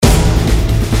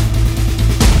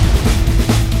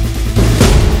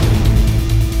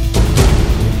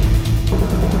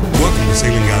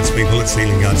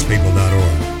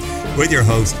with your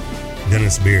host,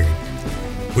 Dennis Beard.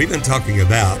 We've been talking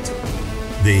about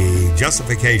the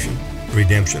justification,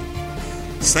 redemption,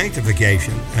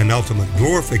 sanctification, and ultimate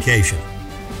glorification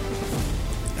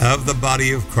of the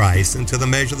body of Christ into the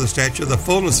measure of the stature of the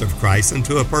fullness of Christ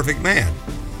into a perfect man.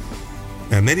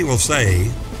 Now, many will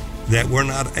say that we're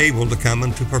not able to come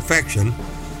into perfection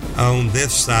on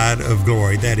this side of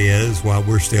glory, that is, while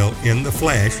we're still in the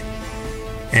flesh.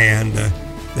 And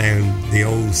then the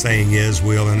old saying is,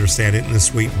 we'll understand it in the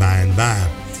sweet by and by.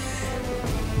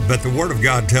 But the Word of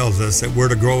God tells us that we're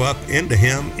to grow up into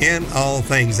Him in all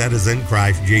things, that is in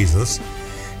Christ Jesus,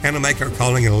 and to make our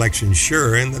calling and election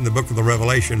sure. And in the book of the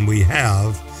Revelation, we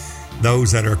have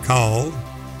those that are called,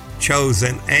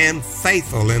 chosen, and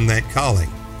faithful in that calling.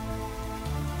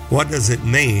 What does it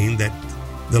mean that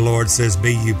the Lord says,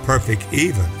 be you perfect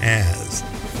even as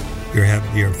your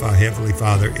Heavenly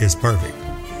Father is perfect?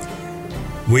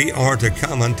 We are to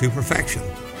come unto perfection.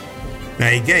 Now,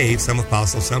 He gave some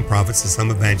apostles, some prophets, and some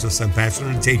evangelists, some pastors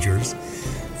and teachers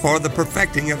for the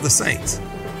perfecting of the saints.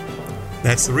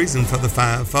 That's the reason for the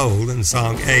fivefold. In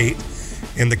Song 8,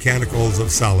 in the Canticles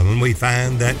of Solomon, we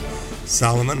find that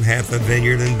Solomon hath a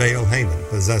vineyard in Baal-Hamon,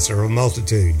 possessor of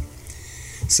multitude.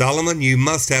 Solomon, you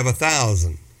must have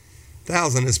 1,000.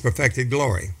 1,000 is perfected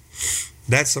glory.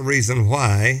 That's the reason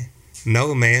why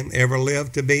no man ever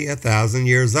lived to be 1,000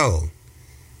 years old.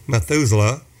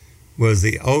 Methuselah was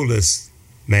the oldest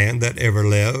man that ever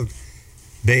lived,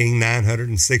 being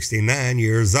 969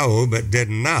 years old, but did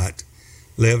not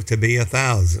live to be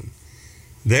 1,000.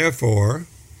 Therefore,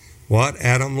 what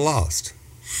Adam lost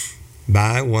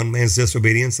by one man's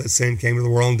disobedience, that sin came to the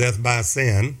world, and death by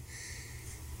sin,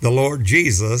 the Lord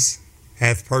Jesus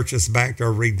hath purchased back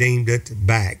or redeemed it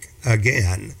back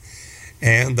again.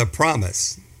 And the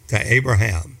promise to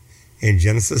Abraham in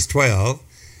Genesis 12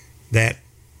 that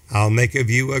I'll make of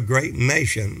you a great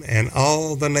nation, and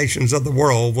all the nations of the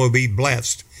world will be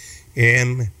blessed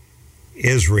in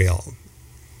Israel.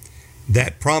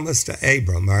 That promise to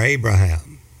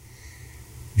Abraham.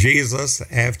 Jesus,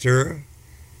 after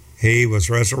He was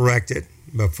resurrected,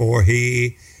 before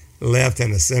He left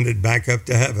and ascended back up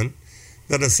to heaven,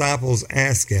 the disciples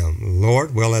asked Him,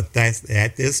 Lord, will at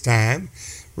this time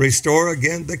restore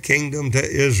again the kingdom to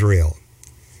Israel?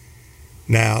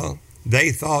 Now,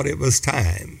 they thought it was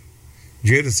time.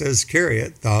 Judas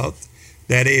Iscariot thought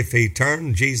that if he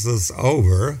turned Jesus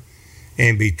over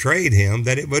and betrayed Him,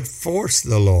 that it would force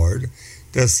the Lord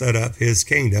to set up His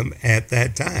kingdom at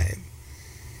that time.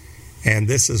 And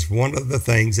this is one of the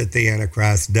things that the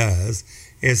Antichrist does,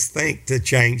 is think to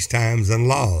change times and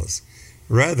laws,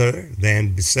 rather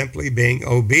than simply being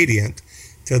obedient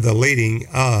to the leading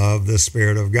of the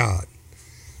Spirit of God.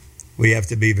 We have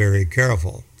to be very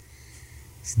careful.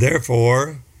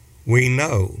 Therefore, we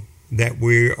know that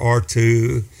we are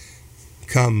to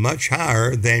come much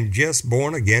higher than just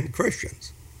born-again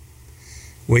Christians.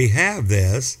 We have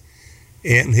this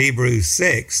in Hebrews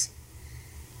 6,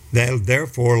 that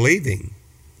therefore leaving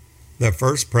the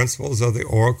first principles of the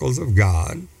oracles of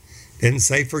God, didn't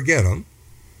say forget them,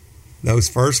 those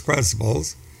first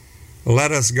principles,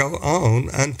 let us go on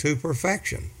unto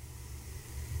perfection,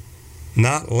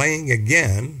 not laying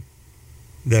again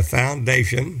the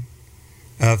foundation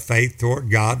of faith toward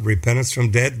God, repentance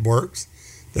from dead works,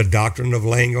 the doctrine of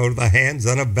laying on of the hands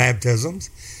and of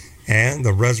baptisms, and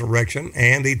the resurrection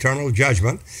and eternal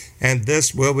judgment, and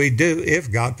this will we do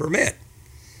if God permit.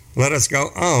 Let us go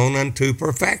on unto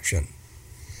perfection.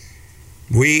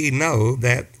 We know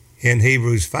that in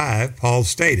Hebrews 5, Paul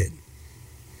stated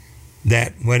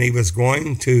that when he was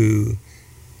going to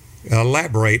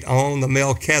elaborate on the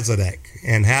Melchizedek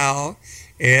and how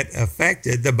it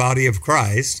affected the body of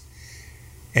Christ,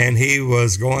 and he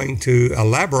was going to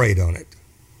elaborate on it,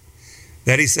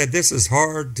 that he said, this is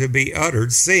hard to be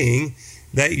uttered, seeing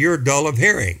that you're dull of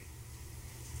hearing.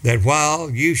 That while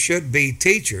you should be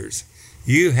teachers,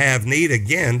 you have need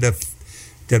again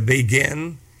to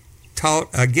begin taught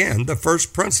again the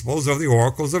first principles of the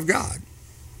oracles of God.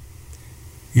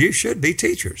 You should be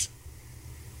teachers,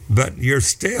 but you're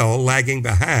still lagging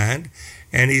behind.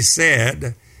 And he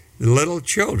said, little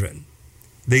children,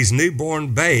 these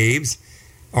newborn babes,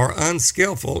 are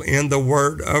unskillful in the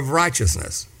word of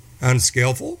righteousness.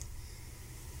 Unskillful?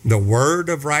 The word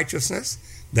of righteousness,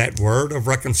 that word of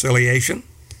reconciliation,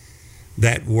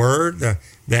 that word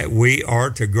that we are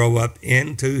to grow up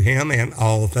into Him in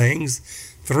all things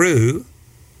through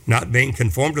not being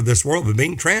conformed to this world, but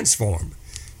being transformed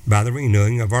by the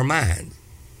renewing of our mind.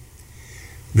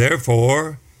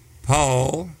 Therefore,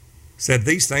 Paul said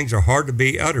these things are hard to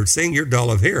be uttered, seeing you're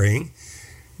dull of hearing,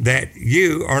 that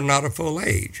you are not of full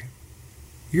age.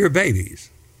 You're babies.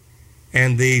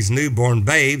 And these newborn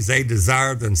babes, they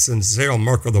desire the sincere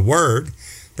milk of the word,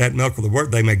 that milk of the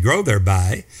word they may grow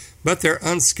thereby, but they're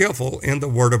unskillful in the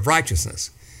word of righteousness.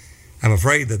 I'm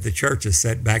afraid that the church has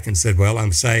sat back and said, well,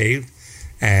 I'm saved,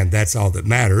 and that's all that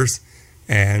matters.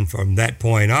 And from that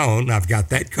point on, I've got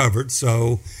that covered,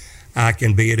 so I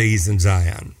can be at ease in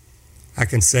Zion. I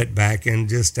can sit back and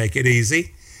just take it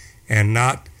easy and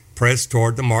not press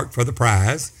toward the mark for the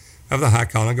prize of the high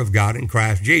calling of God in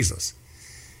Christ Jesus.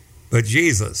 But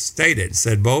Jesus stated,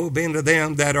 said, woe be unto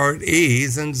them that are at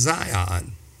ease in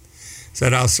Zion.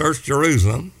 Said, I'll search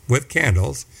Jerusalem with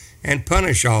candles and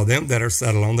punish all them that are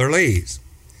settled on their lees.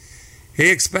 He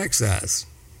expects us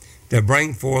to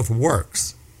bring forth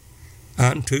works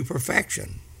unto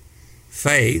perfection.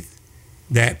 Faith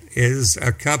that is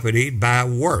accompanied by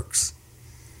works.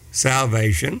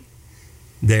 Salvation,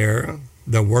 the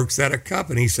works that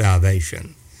accompany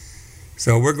salvation.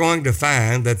 So we're going to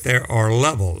find that there are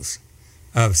levels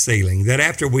of sealing, that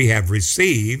after we have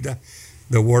received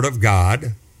the Word of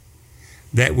God,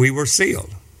 that we were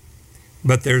sealed.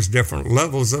 But there's different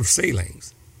levels of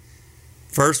sealings.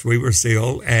 First, we were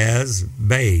sealed as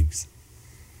babes,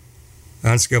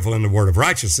 unskillful in the word of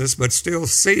righteousness, but still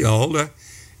sealed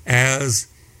as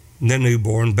the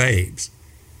newborn babes.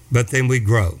 But then we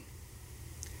grow.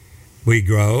 We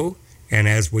grow, and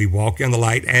as we walk in the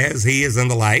light, as He is in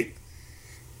the light,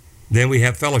 then we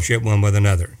have fellowship one with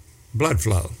another, blood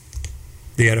flow,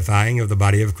 the edifying of the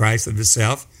body of Christ of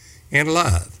itself in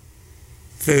love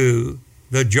through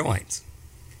the joints,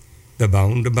 the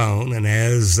bone to bone, and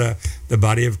as the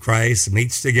body of Christ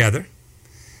meets together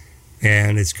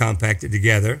and it's compacted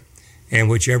together, and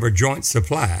whichever joint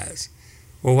supplies.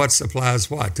 Well, what supplies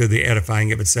what? To the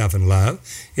edifying of itself in love.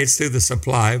 It's through the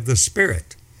supply of the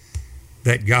Spirit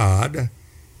that God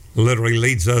literally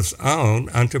leads us on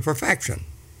unto perfection.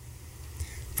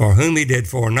 For whom He did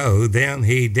foreknow, them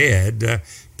He did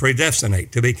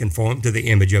predestinate to be conformed to the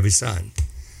image of His Son.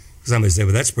 Somebody said,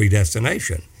 well, that's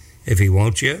predestination. If He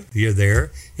wants you, you're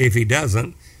there. If He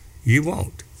doesn't, you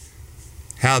won't.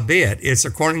 Howbeit, it's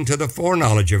according to the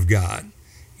foreknowledge of God.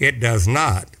 It does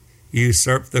not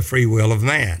usurp the free will of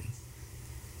man.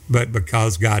 But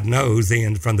because God knows the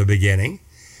end from the beginning,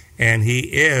 and He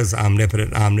is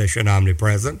omnipotent, omniscient,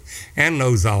 omnipresent, and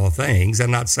knows all things,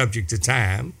 and not subject to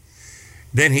time,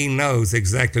 then He knows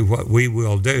exactly what we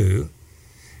will do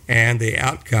and the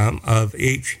outcome of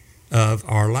each of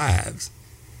our lives.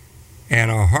 And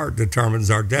our heart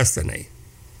determines our destiny.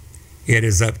 It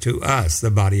is up to us, the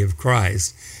body of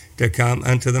Christ, to come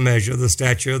unto the measure of the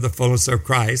stature of the fullness of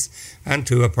Christ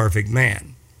unto a perfect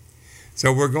man.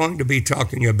 So we're going to be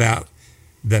talking about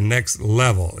the next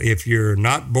level. If you're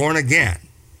not born again,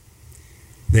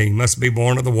 then you must be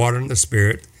born of the water and the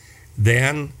Spirit.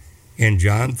 Then in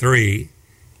John 3,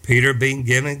 Peter being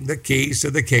given the keys to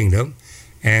the kingdom,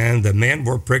 and the men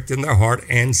were pricked in their heart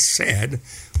and said,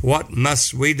 what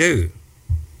must we do?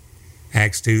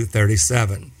 Acts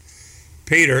 2:37.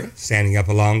 Peter, standing up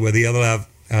along with the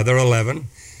other 11,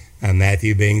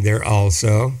 Matthew being there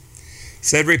also,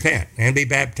 said, repent and be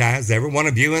baptized, every one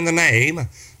of you, in the name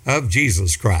of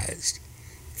Jesus Christ,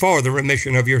 for the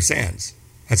remission of your sins.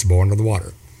 That's born of the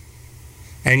water.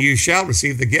 And you shall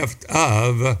receive the gift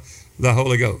of the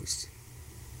Holy Ghost.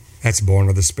 That's born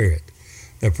of the Spirit.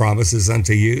 The promise is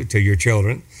unto you, to your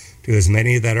children, to as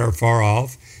many that are far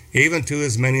off, even to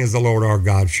as many as the Lord our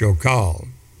God shall call.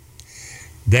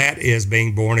 That is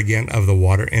being born again of the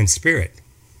water and Spirit.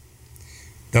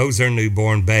 Those are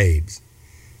newborn babes.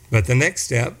 But the next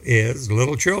step is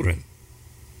little children.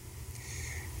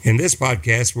 In this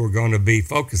podcast, we're going to be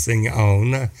focusing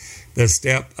on the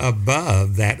step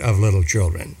above that of little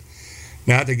children.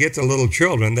 Now, to get to little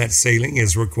children, that sealing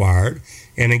is required,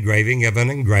 an engraving of an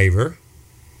engraver,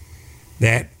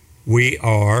 that we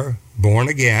are born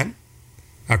again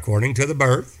according to the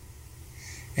birth,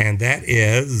 and that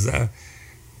is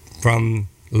from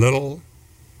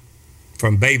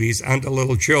babies unto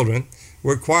little children,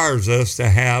 requires us to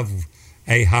have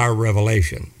a higher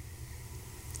revelation.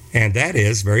 And that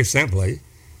is, very simply,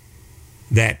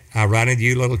 that I write unto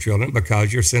you, little children,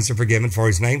 because your sins are forgiven for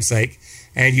His name's sake,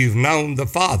 and you've known the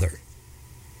Father.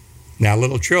 Now,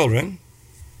 little children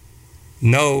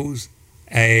knows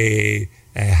a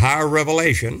higher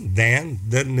revelation than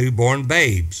the newborn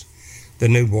babes. The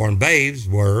newborn babes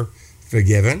were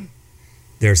forgiven.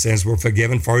 Their sins were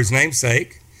forgiven for His name's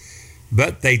sake,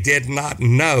 but they did not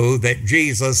know that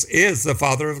Jesus is the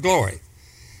Father of glory,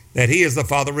 that He is the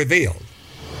Father revealed,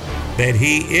 that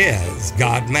He is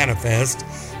God manifest,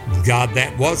 God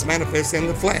that was manifest in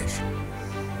the flesh.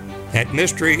 That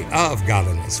mystery of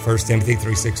godliness, 1 Timothy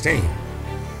 3:16.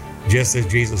 Just as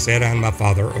Jesus said, I and my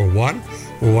Father are one.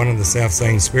 We're one in the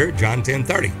self-same Spirit, John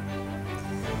 10:30.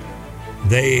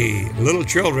 The little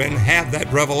children have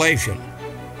that revelation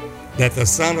that the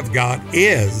Son of God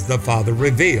is the Father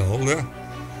revealed.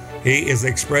 He is the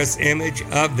express image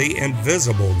of the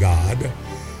invisible God,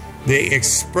 the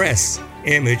express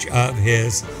image of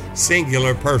his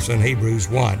singular person, Hebrews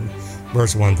 1,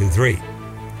 verse 1 through 3.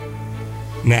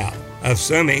 Now,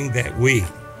 assuming that we,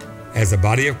 as the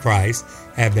body of Christ,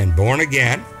 have been born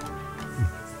again,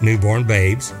 newborn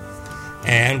babes,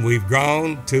 and we've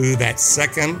grown to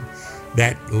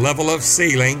that level of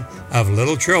ceiling of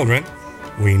little children,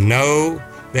 we know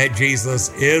that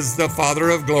Jesus is the Father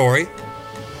of glory.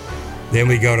 Then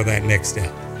we go to that next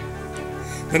step.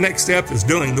 The next step is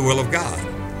doing the will of God.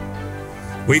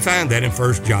 We find that in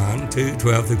 1 John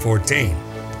 2:12 through 14.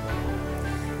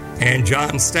 And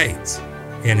John states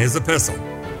in his epistle,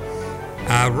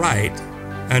 I write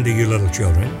unto you, little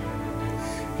children,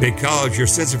 because your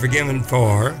sins are forgiven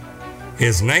for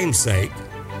his name's sake.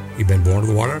 You've been born of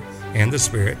the water and the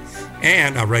Spirit.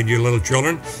 And I write you, little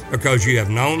children, because you have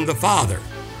known the Father.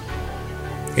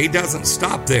 He doesn't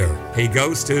stop there. He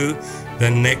goes to the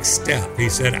next step. He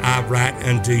said, I write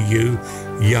unto you,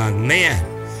 young men.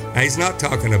 Now, he's not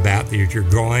talking about that you're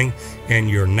growing in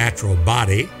your natural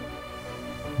body,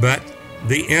 but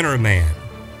the inner man.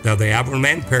 Though the outward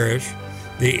man perish,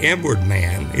 the inward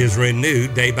man is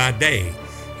renewed day by day.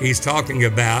 He's talking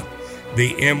about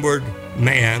the inward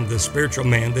man, the spiritual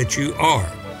man that you are.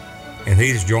 And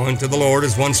he's joined to the Lord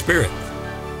as one spirit.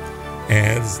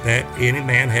 As that any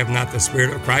man have not the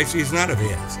Spirit of Christ, he's none of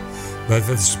his. But if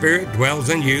the Spirit dwells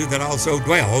in you that also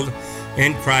dwelled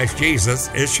in Christ Jesus,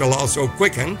 it shall also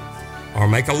quicken or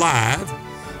make alive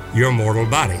your mortal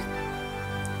body.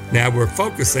 Now we're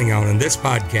focusing on, in this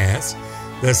podcast,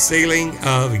 the sealing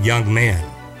of young men.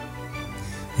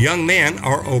 Young men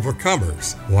are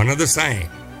overcomers, one of the same.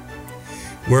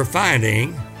 We're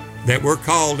finding that we're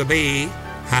called to be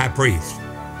high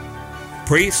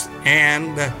priests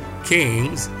and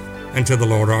kings unto the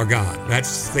Lord our God.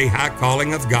 That's the high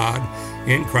calling of God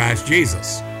in Christ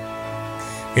Jesus.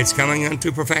 It's coming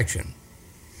unto perfection.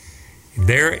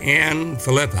 There in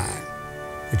Philippi,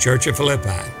 the church of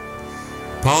Philippi,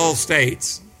 Paul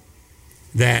states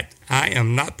that I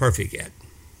am not perfect yet,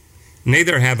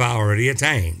 neither have I already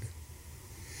attained,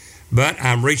 but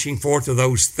I'm reaching forth to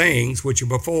those things which are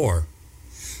before,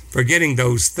 forgetting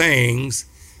those things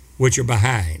which are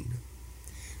behind.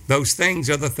 Those things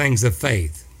are the things of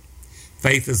faith.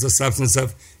 Faith is the substance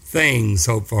of things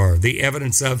hoped for, the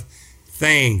evidence of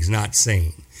things not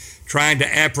seen. Trying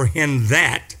to apprehend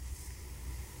that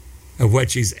of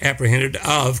what she's apprehended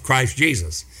of Christ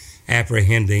Jesus.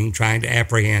 Trying to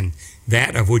apprehend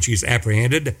that of which he's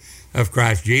apprehended of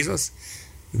Christ Jesus.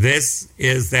 This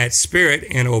is that spirit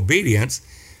in obedience,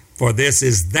 for this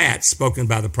is that spoken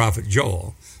by the prophet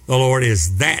Joel. The Lord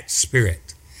is that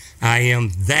Spirit. I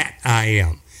am that I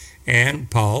am. And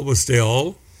Paul was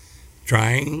still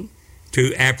trying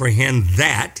to apprehend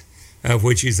that of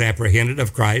which he's apprehended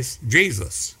of Christ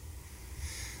Jesus.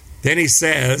 Then he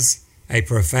says a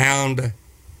profound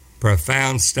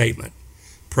statement.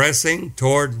 Pressing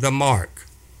toward the mark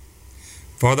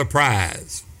for the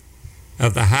prize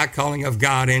of the high calling of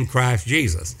God in Christ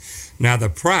Jesus. Now the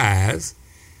prize,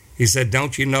 he said,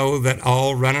 don't you know that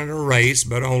all run in a race,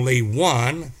 but only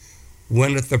one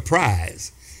winneth the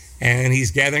prize? And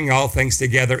he's gathering all things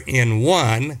together in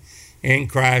one, in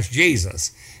Christ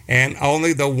Jesus. And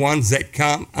only the ones that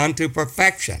come unto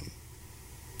perfection,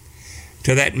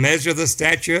 to that measure of the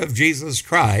stature of Jesus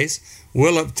Christ,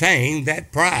 will obtain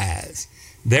that prize.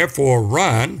 Therefore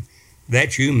run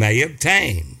that you may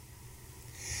obtain.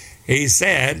 He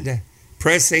said,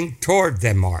 pressing toward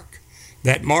the mark.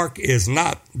 That mark is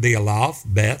not the Aleph,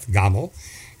 Beth, Gamel.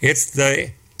 It's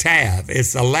the Tav.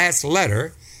 It's the last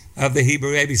letter of the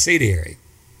Hebrew abecedary.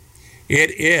 It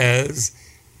is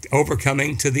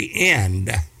overcoming to the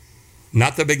end,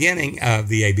 not the beginning of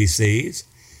the ABCs,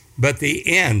 but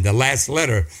the end, the last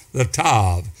letter, the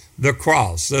Tav, the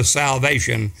cross, the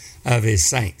salvation of his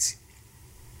saints.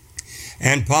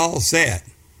 And Paul said,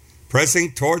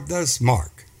 pressing toward this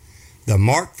mark, the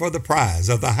mark for the prize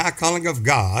of the high calling of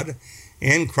God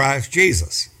in Christ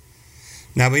Jesus.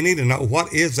 Now we need to know,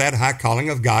 what is that high calling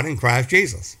of God in Christ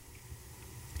Jesus?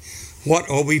 What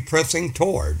are we pressing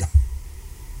toward?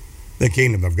 The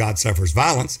kingdom of God suffers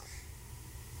violence.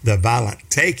 The violent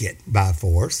take it by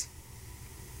force.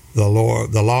 The law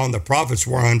and the prophets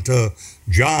were unto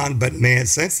John, but men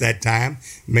since that time,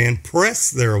 men press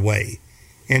their way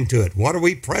into it. What are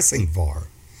we pressing for?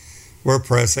 We're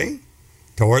pressing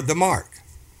toward the mark,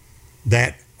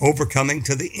 that overcoming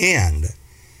to the end.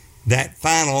 that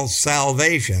final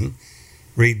salvation,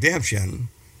 redemption,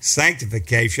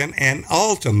 sanctification, and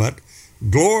ultimate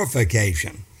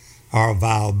glorification. Our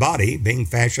vile body being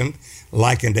fashioned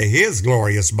like unto his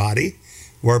glorious body,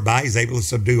 whereby he's able to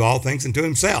subdue all things unto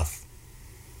himself.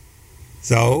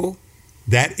 So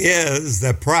that is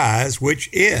the prize, which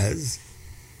is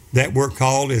that we're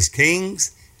called as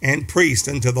kings and priests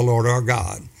unto the Lord our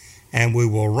God, and we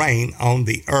will reign on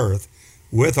the earth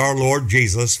with our Lord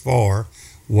Jesus for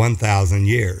 1,000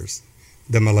 years,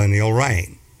 the millennial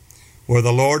reign, where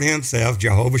the Lord himself,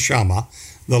 Jehovah Shammah,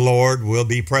 the Lord will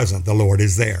be present. The Lord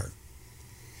is there.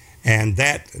 And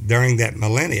that during that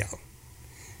millennial,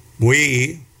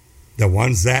 we, the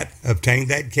ones that obtain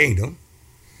that kingdom,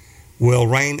 will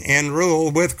reign and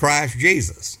rule with Christ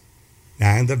Jesus.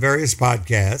 Now, in the various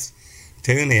podcasts,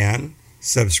 tune in,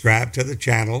 subscribe to the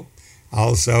channel.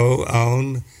 Also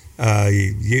on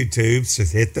YouTube, so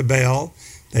hit the bell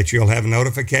that you'll have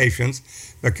notifications,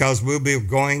 because we'll be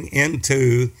going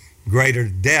into greater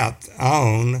depth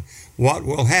on what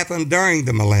will happen during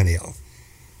the millennial.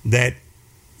 That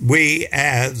we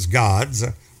as gods,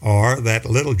 or that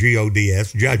little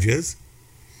gods, judges,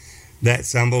 that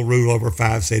some will rule over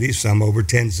 5 cities, some over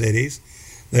 10 cities.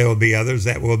 There will be others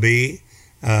that will be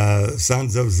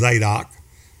sons of Zadok,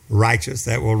 righteous,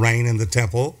 that will reign in the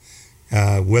temple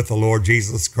with the Lord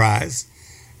Jesus Christ,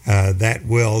 that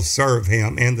will serve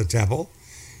him in the temple.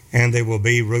 And there will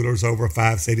be rulers over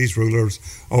 5 cities, rulers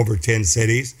over 10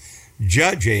 cities,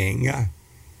 judging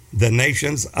the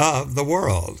nations of the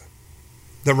world,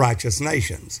 the righteous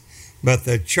nations. But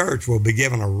the church will be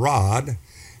given a rod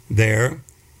there,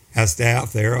 a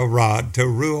staff there, a rod to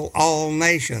rule all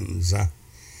nations.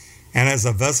 And as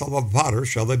a vessel of potter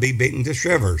shall they be beaten to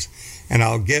shivers, and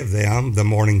I'll give them the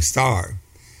morning star.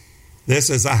 This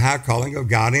is a high calling of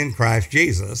God in Christ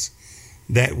Jesus,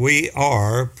 that we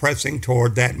are pressing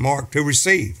toward that mark to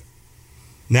receive.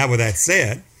 Now, with that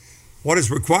said, what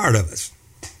is required of us?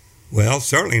 Well,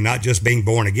 certainly not just being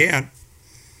born again.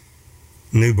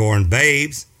 Newborn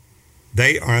babes,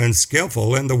 they are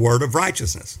unskillful in the word of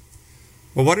righteousness.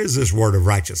 Well, what is this word of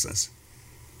righteousness?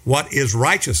 What is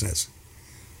righteousness?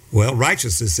 Well,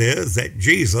 righteousness is that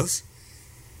Jesus,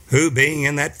 who being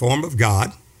in that form of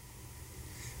God,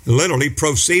 literally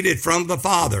proceeded from the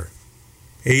Father.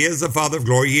 He is the Father of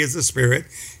glory. He is the Spirit.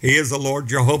 He is the Lord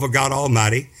Jehovah God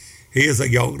Almighty. He is a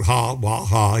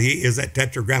Yod-Ha-Wah-Ha. He is that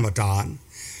Tetragrammaton.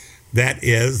 That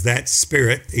is that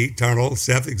Spirit, eternal,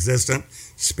 self-existent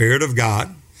Spirit of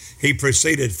God. He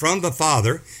proceeded from the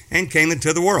Father and came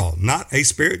into the world. Not a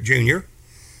Spirit Junior,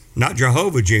 not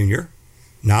Jehovah Junior,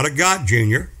 not a God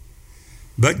Junior,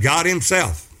 but God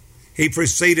himself. He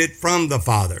proceeded from the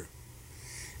Father.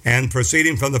 And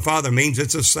proceeding from the Father means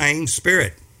it's the same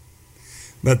Spirit.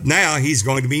 But now he's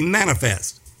going to be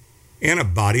manifest in a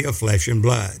body of flesh and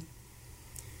blood.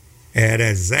 And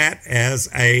as that as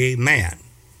a man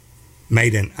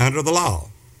made under the law,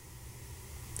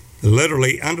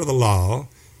 literally under the law,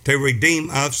 to redeem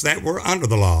us that were under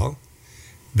the law,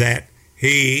 that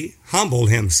he humbled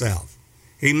himself.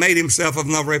 He made himself of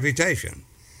no reputation,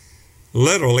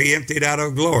 literally emptied out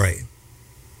of glory.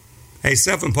 A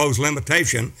self-imposed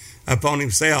limitation upon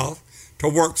himself to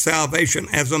work salvation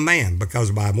as a man,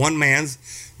 because by one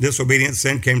man's disobedience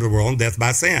sin came to the world, and death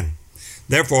by sin.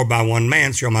 Therefore by one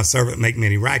man shall my servant make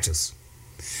many righteous.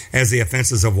 As the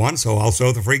offense is of one, so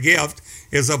also the free gift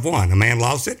is of one. A man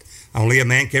lost it, only a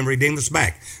man can redeem us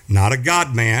back, not a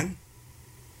God-man.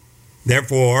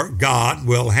 Therefore God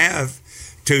will have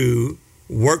to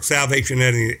work salvation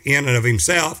in and of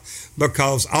himself,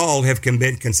 because all have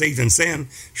been conceived in sin,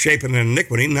 shapen in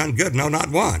iniquity, none good, no, not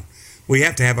one. We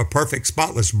have to have a perfect,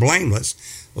 spotless,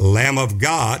 blameless Lamb of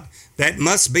God that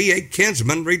must be a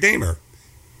kinsman redeemer.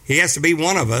 He has to be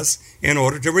one of us in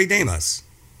order to redeem us.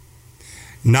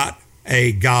 Not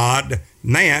a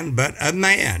God-man, but a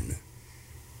man.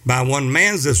 By one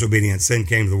man's disobedience, sin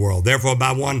came to the world. Therefore,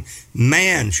 by one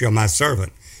man shall my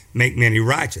servant make many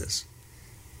righteous.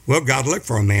 Well, God looked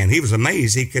for a man. He was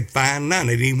amazed he could find none,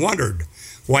 and he wondered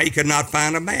why he could not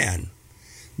find a man.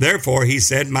 Therefore, he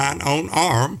said, mine own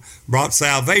arm brought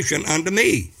salvation unto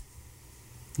me.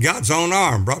 God's own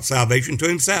arm brought salvation to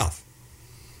himself.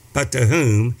 But to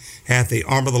whom hath the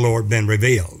arm of the Lord been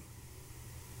revealed?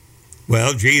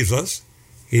 Well, Jesus,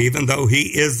 even though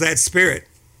he is that Spirit,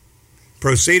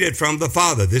 proceeded from the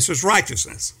Father. This is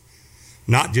righteousness.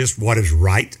 Not just what is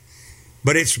right,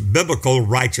 but it's biblical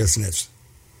righteousness.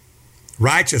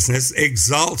 Righteousness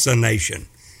exalts a nation.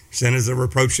 Sin is a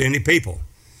reproach to any people.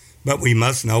 But we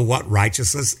must know what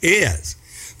righteousness is.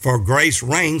 For grace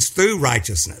reigns through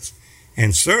righteousness.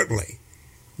 And certainly,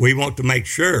 we want to make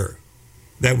sure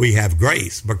that we have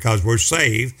grace, because we're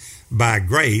saved by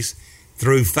grace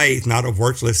through faith, not of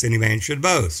works, lest any man should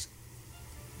boast.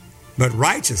 But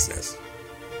righteousness,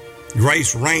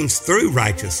 grace reigns through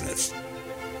righteousness.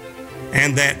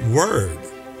 And that word,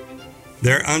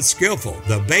 they're unskillful.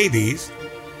 The babies,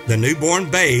 the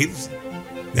newborn babes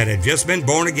that have just been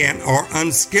born again, are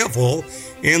unskillful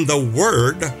in the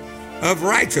word of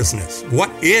righteousness. What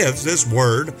is this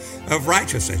word of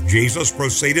righteousness? Jesus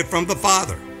proceeded from the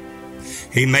Father.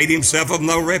 He made himself of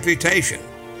no reputation.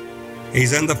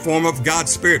 He's in the form of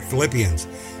God's Spirit, Philippians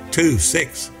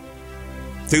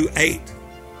 2:6-8.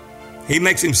 He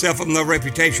makes himself of no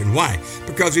reputation. Why?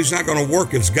 Because he's not going to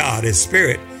work as God, as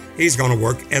Spirit. He's going to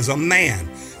work as a man,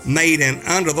 made and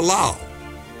under the law.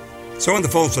 So in the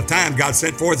fullness of time, God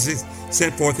sent forth his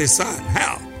Son.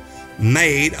 How?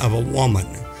 Made of a woman,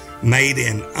 made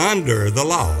in under the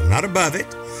law, not above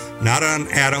it, not an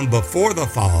Adam before the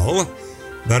fall,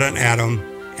 but an Adam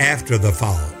after the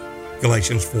fall.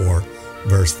 Galatians 4,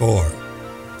 verse 4.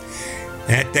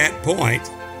 At that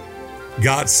point,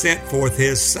 God sent forth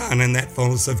his Son in that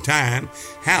fullness of time.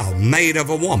 How? Made of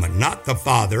a woman, not the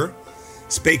Father,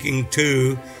 speaking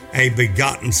to a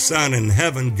begotten Son in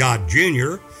heaven, God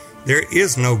Jr. There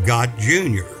is no God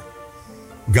Jr.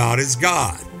 God is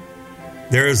God.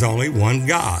 There is only one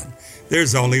God.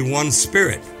 There's only one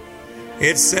Spirit.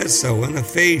 It says so in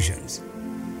Ephesians.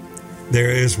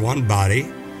 There is one body,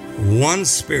 one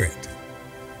Spirit.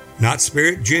 Not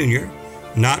Spirit Junior,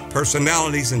 not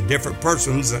personalities and different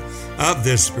persons of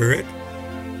this Spirit,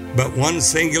 but one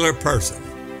singular person,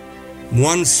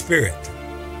 one Spirit.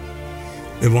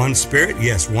 The one Spirit,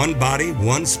 yes, one body,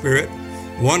 one Spirit,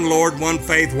 one Lord, one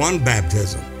faith, one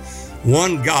baptism,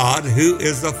 one God who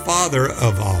is the Father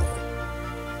of all,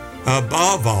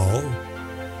 above all,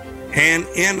 and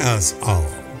in us all.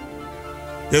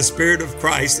 The Spirit of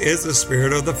Christ is the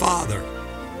Spirit of the Father.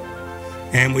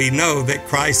 And we know that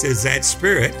Christ is that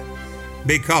Spirit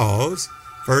because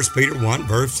 1 Peter 1,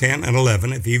 verse 10 and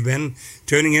 11, if you've been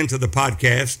tuning into the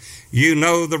podcast, you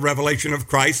know the revelation of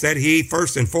Christ, that he,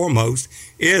 first and foremost,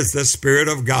 is the Spirit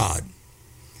of God.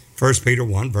 1 Peter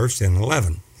 1, verse 10 and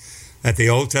 11. That the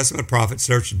Old Testament prophets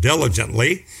searched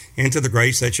diligently into the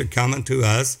grace that should come unto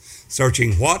us,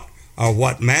 searching what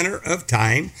manner of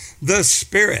time the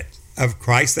Spirit of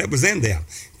Christ that was in them.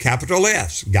 Capital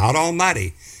S, God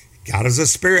Almighty. God is a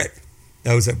Spirit.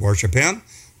 Those that worship him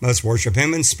must worship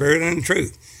him in spirit and in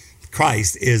truth.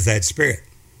 Christ is that Spirit.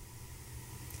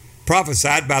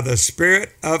 Prophesied by the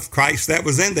Spirit of Christ that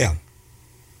was in them,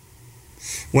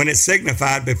 when it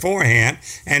signified beforehand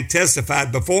and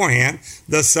testified beforehand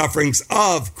the sufferings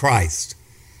of Christ,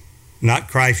 not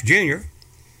Christ Jr.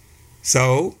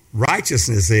 So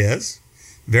righteousness is,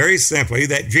 very simply,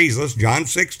 that Jesus, John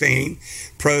 16,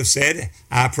 said,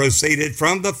 I proceeded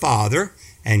from the Father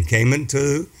and came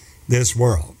into this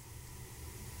world.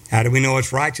 How do we know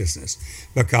it's righteousness?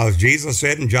 Because Jesus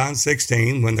said in John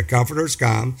 16, when the Comforters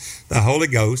come, the Holy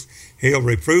Ghost, he'll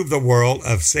reprove the world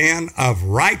of sin, of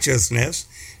righteousness,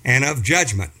 and of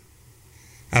judgment.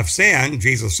 Of sin,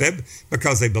 Jesus said,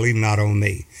 because they believe not on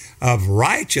me. Of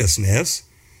righteousness,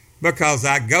 because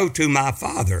I go to my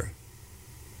Father.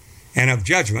 And of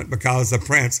judgment, because the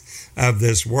prince of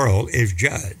this world is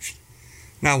judged.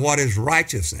 Now, what is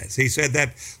righteousness? He said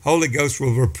that Holy Ghost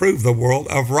will reprove the world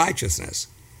of righteousness.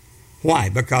 Why?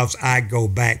 Because I go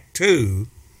back to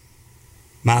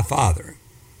my Father.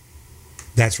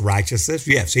 That's righteousness.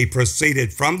 Yes, he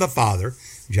proceeded from the Father,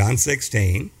 John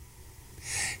 16,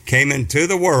 came into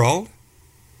the world.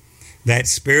 That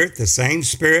Spirit, the same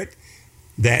Spirit,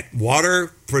 that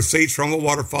water proceeds from a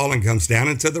waterfall and comes down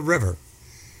into the river.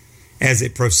 As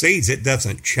it proceeds, it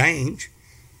doesn't change.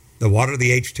 The water,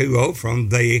 the H2O from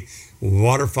the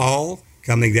waterfall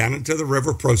coming down into the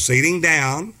river, proceeding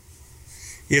down,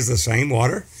 is the same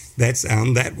water that's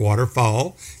on that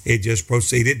waterfall. It just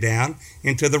proceeded down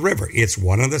into the river. It's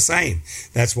one and the same.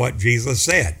 That's what Jesus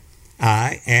said.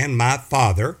 I and my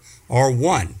Father are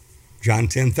one. John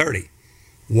 10:30.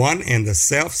 One and the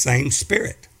self same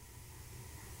Spirit.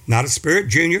 Not a Spirit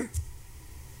Junior.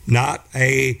 Not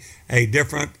a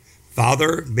different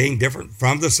Father being different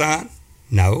from the Son.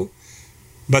 No.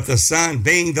 But the Son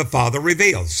being the Father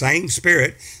revealed. Same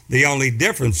Spirit. The only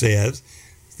difference is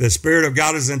the Spirit of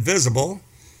God is invisible,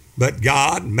 but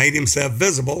God made himself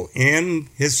visible in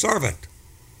his servant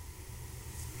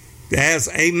as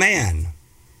a man.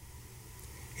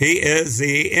 He is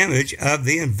the image of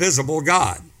the invisible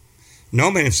God. No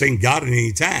man has seen God at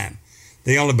any time.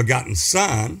 The only begotten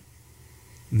Son,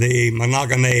 the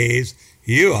monogenes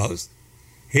huios,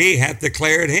 he hath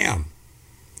declared him.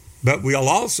 But we'll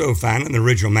also find in the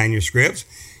original manuscripts,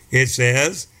 it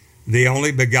says the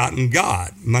only begotten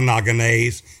God,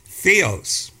 monogenes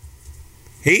theos.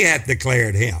 He hath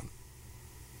declared him.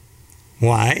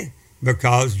 Why?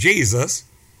 Because Jesus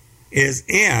is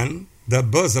in the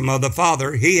bosom of the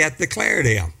Father. He hath declared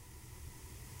him.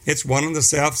 It's one and the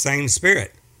self same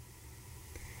Spirit.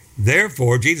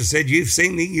 Therefore, Jesus said, you've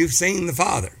seen me, you've seen the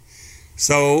Father.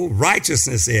 So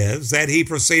righteousness is that he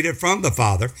proceeded from the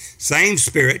Father. Same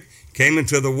Spirit came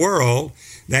into the world.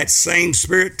 That same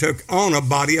Spirit took on a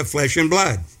body of flesh and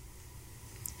blood.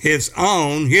 His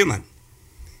own human.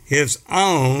 His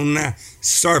own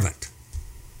servant.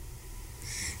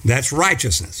 That's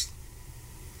righteousness.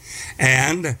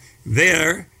 And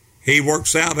there he worked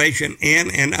salvation in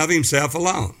and of himself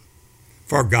alone.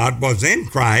 For God was in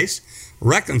Christ,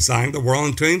 reconciling the world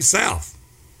unto himself.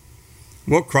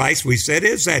 Well, Christ, we said,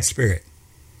 is that Spirit.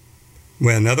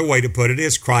 Well, another way to put it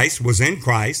is Christ was in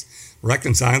Christ,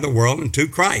 reconciling the world unto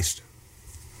Christ.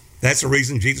 That's the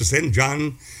reason Jesus said in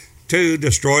John 2,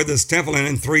 destroy this temple, and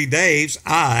in 3 days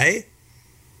I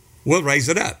will raise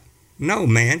it up. No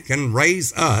man can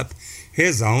raise up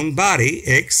his own body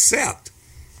except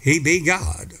he be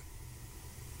God.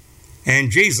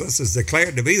 And Jesus is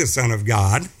declared to be the Son of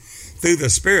God through the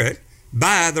Spirit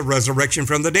by the resurrection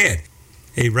from the dead.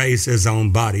 He raised his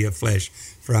own body of flesh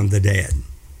from the dead.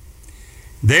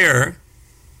 There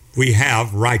we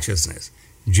have righteousness.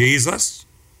 Jesus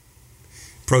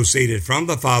proceeded from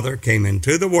the Father, came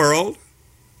into the world,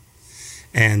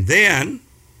 and then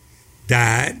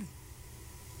died,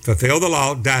 fulfilled the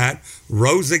law, died,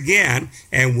 rose again,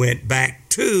 and went back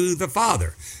to the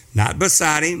Father. Not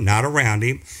beside him, not around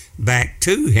him, back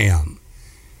to him.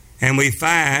 And we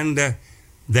find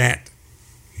that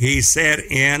he said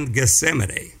in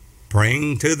Gethsemane,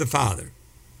 praying to the Father,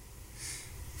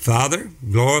 Father,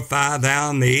 glorify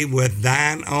thou me with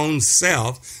thine own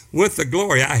self, with the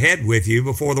glory I had with you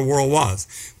before the world was,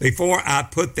 before I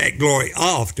put that glory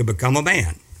off to become a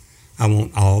man. I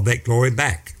want all that glory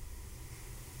back.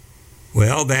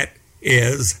 Well, that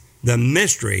is the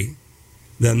mystery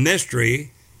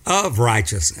of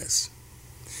righteousness.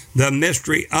 The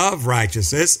mystery of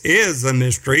righteousness is the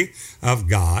mystery of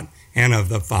God and of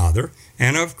the Father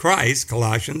and of Christ,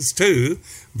 Colossians 2,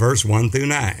 verse 1 through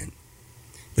 9.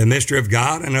 The mystery of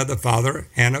God and of the Father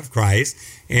and of Christ,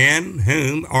 in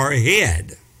whom are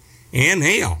hid, in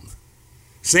him,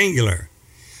 singular,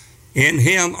 in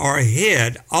him are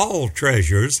hid all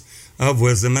treasures of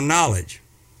wisdom and knowledge.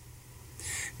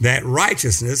 That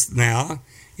righteousness now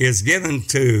is given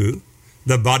to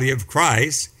the body of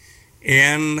Christ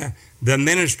in the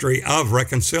ministry of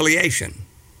reconciliation.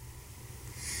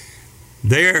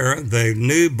 There, the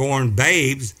newborn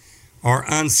babes are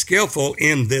unskillful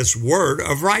in this word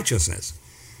of righteousness.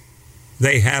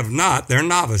 They have not, they're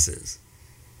novices.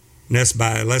 Lest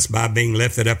by being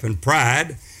lifted up in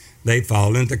pride, they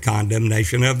fall into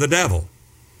condemnation of the devil.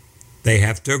 They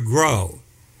have to grow.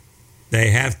 They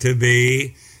have to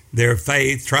be their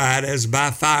faith tried as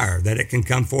by fire, that it can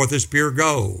come forth as pure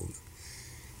gold.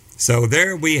 So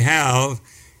there we have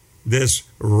this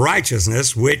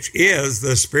righteousness, which is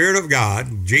the Spirit of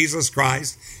God, Jesus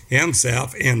Christ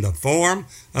himself in the form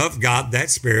of God, that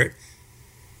Spirit,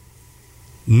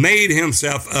 made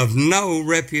himself of no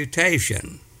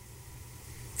reputation.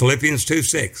 Philippians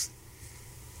 2:6,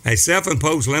 a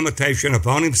self-imposed limitation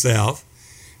upon himself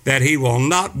that he will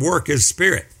not work his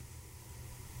Spirit.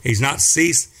 He's not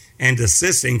ceased and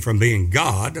desisting from being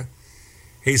God.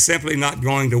 He's simply not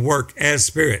going to work as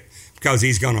Spirit because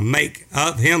he's going to make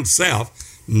of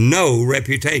himself no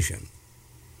reputation.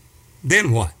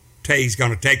 Then what? He's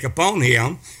going to take upon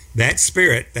him that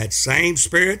Spirit, that same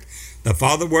Spirit, the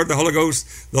Father, Word, the Holy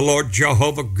Ghost, the Lord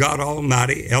Jehovah, God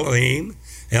Almighty, Elohim,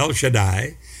 El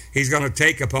Shaddai. He's going to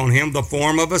take upon him the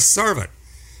form of a servant.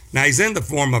 Now, he's in the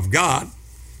form of God.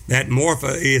 That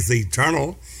Morpha is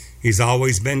eternal. He's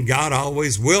always been God,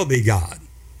 always will be God.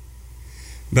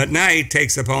 But now he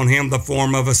takes upon him the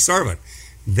form of a servant.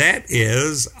 That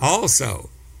is also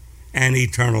an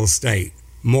eternal state.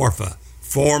 Morpha,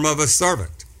 form of a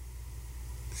servant.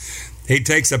 He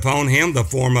takes upon him the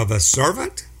form of a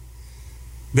servant.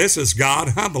 This is God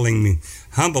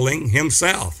humbling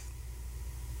himself.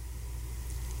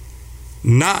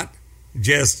 Not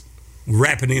just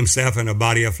wrapping himself in a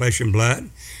body of flesh and blood.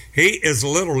 He is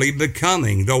literally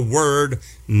becoming the Word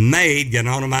made,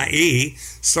 Genonomai,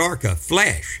 sarka,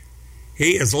 flesh.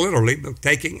 He is literally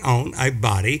taking on a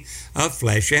body of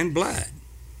flesh and blood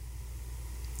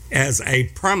as a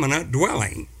permanent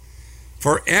dwelling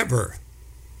forever.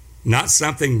 Not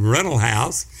something rental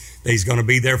house that he's going to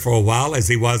be there for a while, as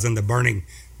he was in the burning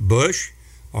bush,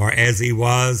 or as he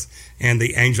was in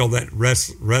the angel that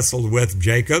wrestled with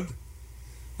Jacob,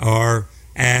 or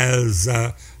as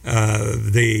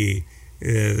the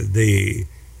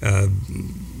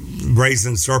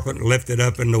brazen serpent lifted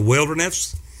up in the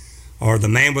wilderness, or the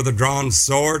man with a drawn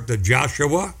sword to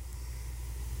Joshua.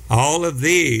 All of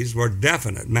these were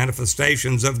definite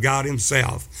manifestations of God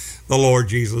himself, the Lord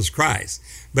Jesus Christ.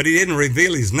 But he didn't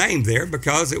reveal his name there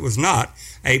because it was not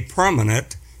a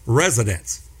permanent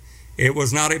residence. It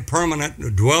was not a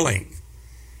permanent dwelling.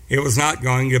 It was not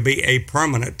going to be a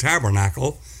permanent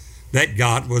tabernacle that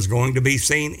God was going to be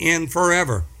seen in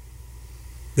forever.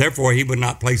 Therefore, he would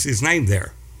not place his name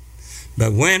there.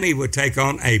 But when he would take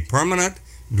on a permanent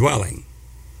dwelling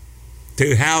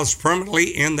to house permanently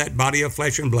in that body of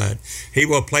flesh and blood, he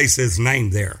will place his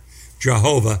name there.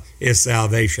 Jehovah is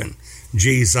salvation.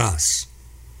 Jesus.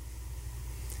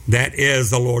 That is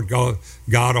the Lord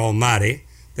God Almighty,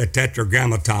 the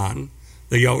Tetragrammaton,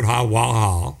 the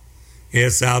Yod-Ha-Wah-Ha,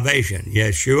 is salvation.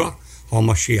 Yeshua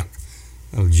HaMashiach,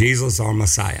 Jesus our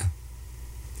Messiah.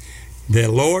 The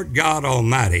Lord God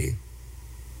Almighty,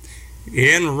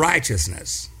 in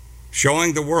righteousness,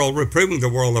 showing the world, reproving the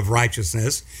world of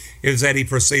righteousness, is that he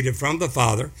proceeded from the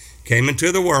Father, came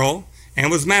into the world,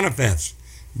 and was manifest.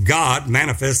 God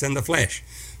manifest in the flesh.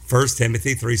 1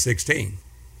 Timothy 3:16.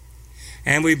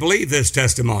 And we believe this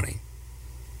testimony.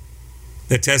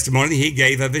 The testimony he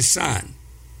gave of his Son.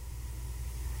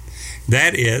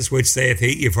 That is, which saith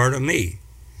he, you've heard of me,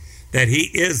 that he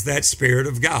is that Spirit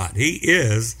of God. He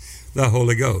is the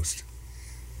Holy Ghost.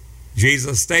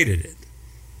 Jesus stated it.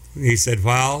 He said,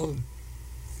 while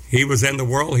he was in the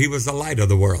world, he was the light of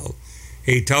the world.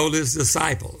 He told his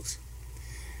disciples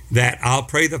that I'll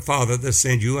pray the Father to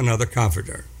send you another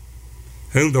comforter,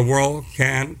 whom the world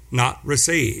cannot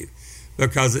receive,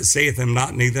 because it seeth him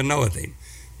not, neither knoweth him.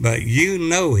 But you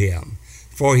know him,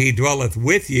 for he dwelleth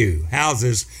with you,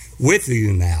 houses with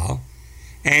you now,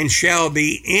 and shall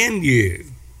be in you.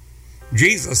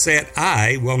 Jesus said,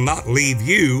 I will not leave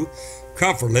you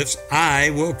comfortless,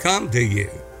 I will come to you.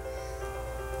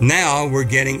 Now we're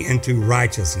getting into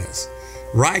righteousness.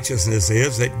 Righteousness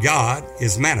is that God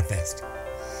is manifest,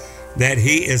 that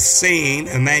he is seen,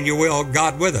 Emmanuel,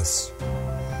 God with us.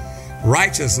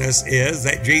 Righteousness is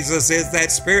that Jesus is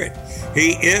that Spirit.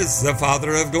 He is the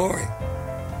Father of glory.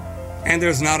 And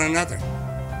there's not another.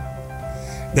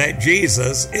 That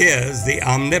Jesus is the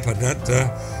omnipotent,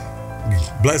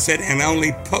 blessed and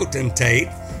only potentate,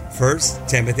 1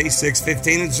 Timothy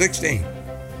 6:15 and 16,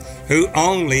 who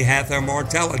only hath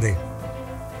immortality,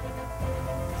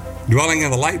 dwelling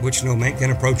in the light which no man can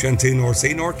approach unto, nor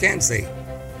see, nor can see.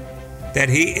 That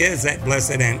he is that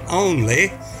blessed and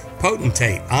only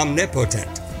potentate,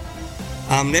 omnipotent,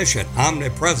 omniscient,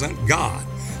 omnipresent God.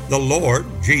 The Lord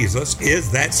Jesus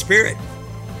is that Spirit.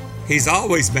 He's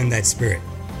always been that Spirit.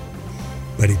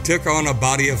 But he took on a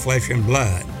body of flesh and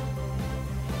blood.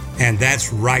 And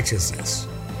that's righteousness.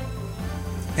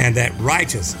 And that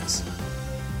righteousness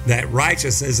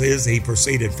is he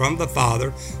proceeded from the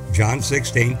Father, John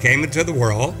 16, came into the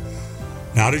world,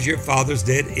 not as your fathers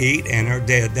did eat and are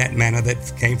dead, that manna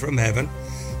that came from heaven,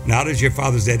 not as your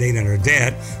fathers did eat and are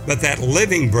dead, but that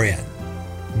living bread,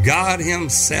 God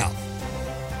himself,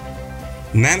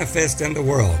 manifest in the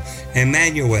world.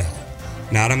 Emmanuel,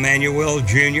 not Emmanuel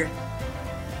Jr.,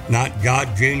 not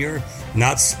God Jr.,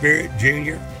 not Spirit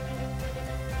Jr.,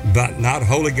 but not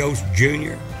Holy Ghost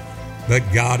Jr., but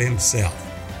God himself.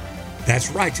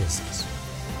 That's righteousness.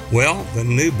 Well, the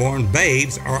newborn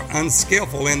babes are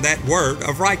unskillful in that word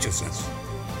of righteousness.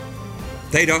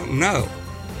 They don't know.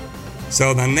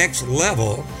 So the next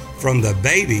level from the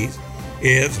babies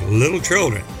is little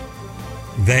children.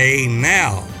 They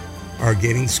now are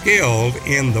getting skilled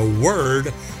in the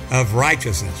word of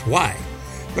righteousness. Why?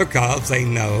 Because they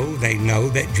know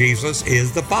that Jesus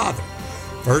is the Father.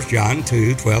 1 John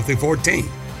 2:12-14.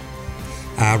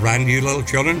 I write unto you, little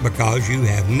children, because you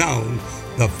have known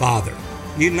the Father.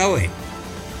 You know him.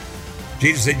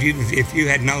 Jesus said, if you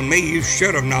had known me, you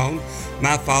should have known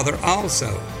my Father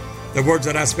also. The words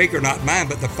that I speak are not mine,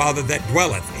 but the Father that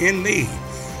dwelleth in me,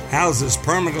 houses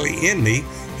permanently in me.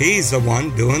 He's the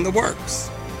one doing the works.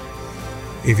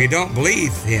 If you don't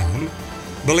believe him,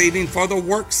 believe him for the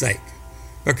work's sake.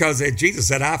 Because Jesus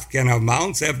said, I can of my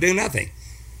own self do nothing.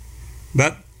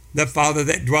 But the Father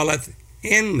that dwelleth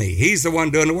in me, he's the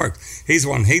one doing the work. He's the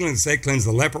one healing the sick,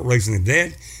 cleansing the leper, raising the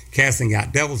dead, casting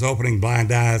out devils, opening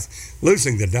blind eyes,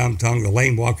 loosing the dumb tongue, the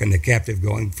lame walking, the captive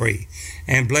going free.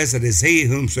 And blessed is he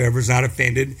whomsoever is not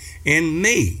offended in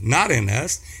me, not in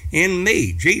us, in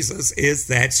me. Jesus is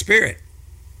that Spirit.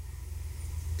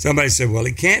 Somebody said, well,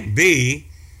 he can't be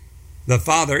the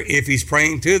Father if he's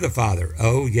praying to the Father.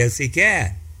 Oh, yes, he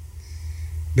can.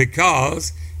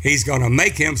 Because He's going to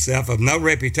make himself of no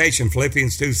reputation,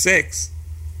 Philippians 2:6,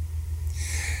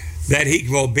 that he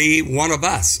will be one of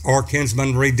us, or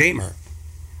kinsman redeemer.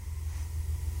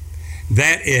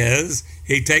 That is,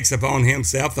 he takes upon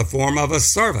himself the form of a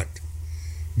servant.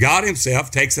 God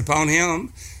himself takes upon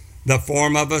him the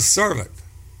form of a servant.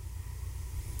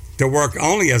 To work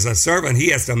only as a servant, he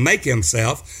has to make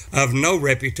himself of no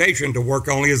reputation to work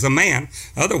only as a man.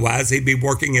 Otherwise, he'd be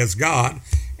working as God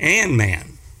and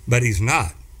man. But he's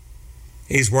not.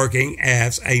 He's working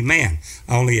as a man.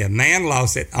 Only a man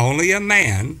lost it. Only a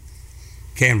man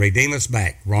can redeem us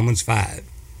back. Romans 5.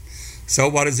 So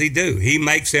what does he do? He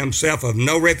makes himself of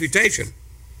no reputation.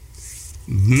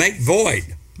 Make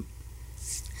void.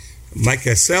 Make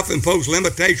a self-imposed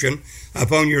limitation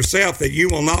upon yourself that you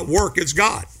will not work as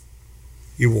God.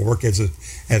 You will work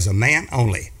as a man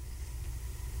only.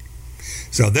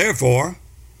 So therefore,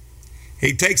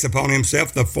 he takes upon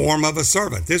himself the form of a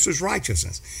servant. This is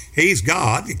righteousness. He's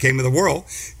God, he came to the world,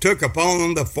 took upon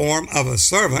him the form of a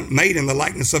servant made in the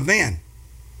likeness of men.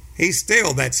 He's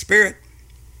still that spirit.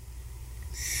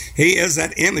 He is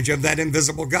that image of that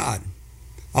invisible God.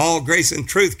 All grace and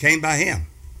truth came by him.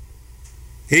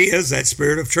 He is that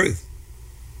Spirit of truth.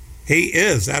 He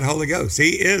is that Holy Ghost.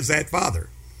 He is that Father.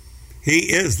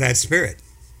 He is that Spirit.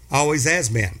 Always has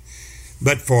been.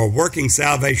 But for working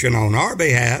salvation on our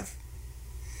behalf,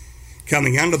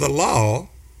 coming under the law,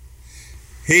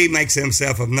 he makes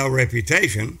himself of no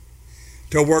reputation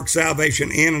to work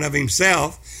salvation in and of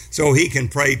himself so he can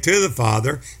pray to the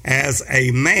Father as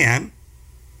a man,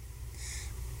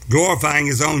 glorifying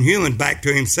his own human back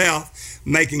to himself,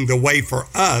 making the way for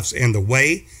us in the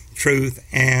way, truth,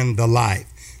 and the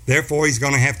life. Therefore, he's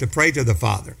going to have to pray to the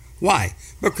Father. Why?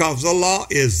 Because the law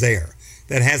is there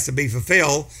that has to be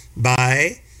fulfilled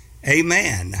by a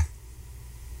man.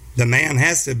 The man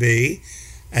has to be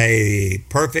a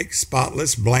perfect,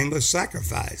 spotless, blameless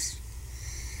sacrifice.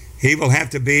 He will have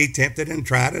to be tempted and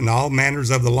tried in all manners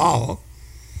of the law,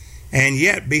 and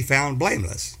yet be found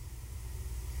blameless.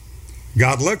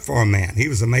 God looked for a man. He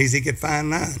was amazed he could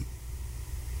find none.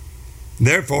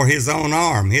 Therefore, his own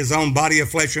arm, his own body of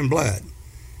flesh and blood,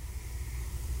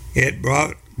 it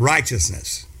brought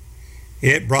righteousness.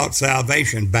 It brought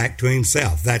salvation back to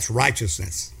himself. That's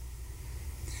righteousness.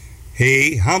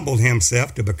 He humbled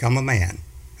himself to become a man.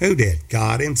 Who did?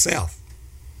 God himself.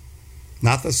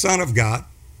 Not the Son of God.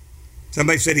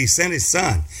 Somebody said he sent his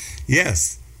Son.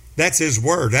 Yes, that's his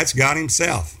word. That's God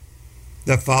himself.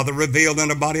 The Father revealed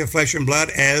in a body of flesh and blood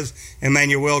as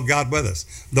Emmanuel, God with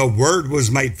us. The Word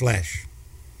was made flesh.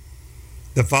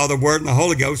 The Father, Word, and the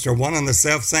Holy Ghost are one and the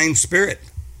self-same Spirit.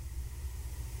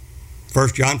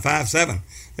 1 John 5:7.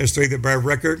 There's three that bear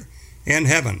record in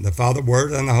heaven. The Father,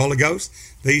 Word, and the Holy Ghost.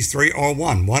 These three are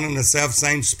one and the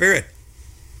self-same Spirit.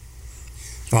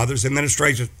 Father's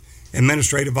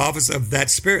administrative office of that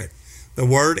Spirit. The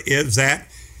Word is that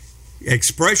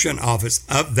expression office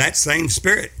of that same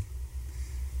Spirit.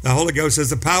 The Holy Ghost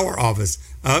is the power office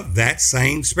of that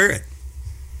same Spirit.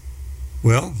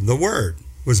 Well, the Word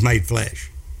was made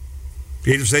flesh.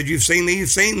 Peter said, you've seen me, you've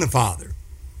seen the Father.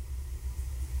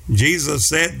 Jesus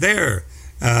said there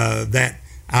that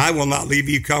I will not leave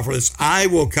you comfortless. I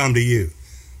will come to you.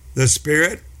 The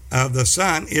Spirit of the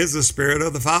Son is the Spirit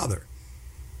of the Father.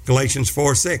 Galatians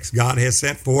 4:6. God has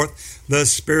sent forth the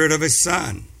Spirit of his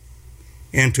Son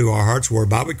into our hearts,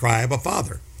 whereby we cry, Abba,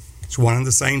 Father. It's one and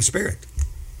the same Spirit.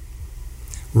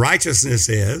 Righteousness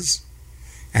is,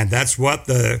 and that's what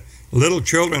the little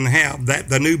children have that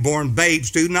the newborn babes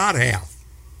do not have.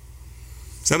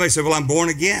 Somebody said, well, I'm born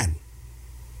again.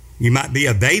 You might be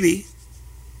a baby.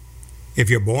 If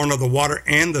you're born of the water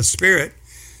and the Spirit,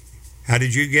 how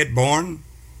did you get born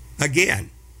again?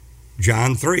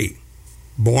 John 3,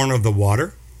 born of the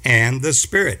water and the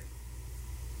Spirit.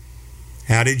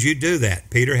 How did you do that?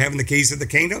 Peter, having the keys of the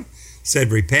kingdom,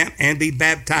 said, repent and be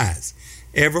baptized,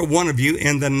 every one of you,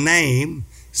 in the name,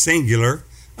 singular,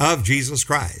 of Jesus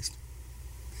Christ,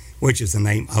 which is the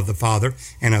name of the Father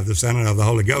and of the Son and of the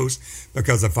Holy Ghost,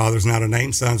 because the Father's not a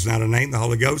name, Son's not a name, the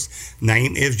Holy Ghost's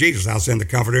name is Jesus. I'll send the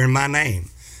Comforter in my name.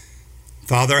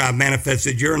 Father, I've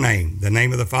manifested your name. The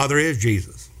name of the Father is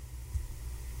Jesus.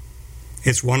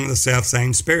 It's one and the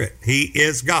self-same Spirit. He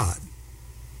is God.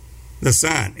 The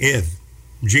Son is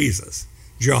Jesus.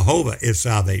 Jehovah is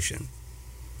salvation,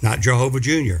 not Jehovah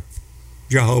Jr.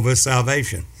 Jehovah is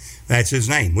salvation. That's his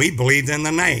name. We believe in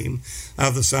the name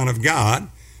of the Son of God,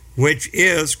 which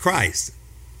is Christ.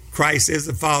 Christ is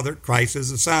the Father. Christ is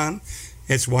the Son.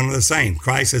 It's one and the same.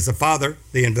 Christ is the Father,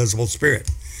 the invisible Spirit.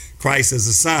 Christ is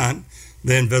the Son,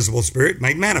 the invisible Spirit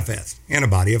made manifest in a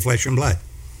body of flesh and blood.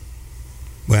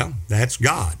 Well, that's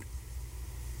God.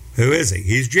 Who is he?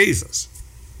 He's Jesus.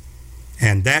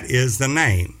 And that is the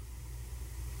name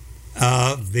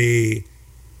of the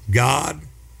God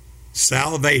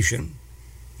salvation.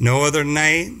 No other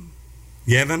name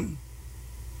given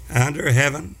under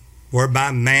heaven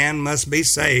whereby man must be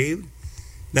saved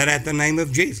than at the name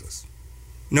of Jesus.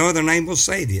 No other name will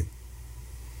save you.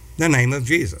 The name of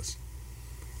Jesus.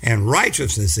 And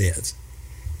righteousness is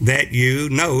that you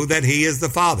know that he is the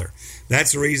Father.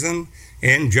 That's the reason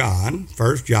in John,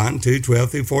 1 John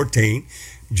 2:12-14,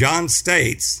 John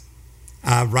states,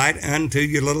 I write unto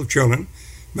you little children,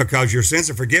 because your sins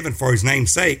are forgiven for his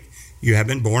name's sake, you have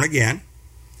been born again.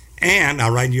 And I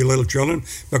write unto you little children,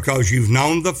 because you've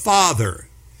known the Father.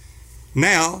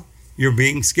 Now you're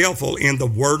being skillful in the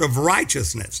word of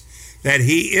righteousness, that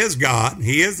he is God,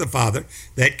 he is the Father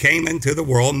that came into the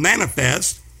world,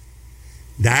 manifest,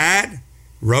 died,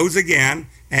 rose again,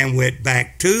 and went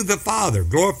back to the Father,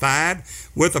 glorified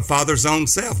with the Father's own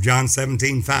self, John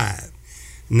 17:5.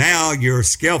 Now you're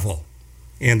skillful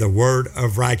in the word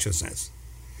of righteousness.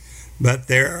 But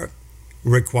there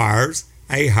requires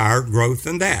a higher growth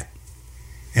than that,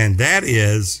 and that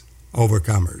is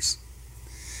overcomers.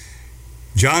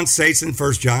 John states in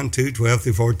 1 John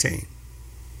 2:12-14,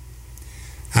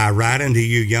 I write unto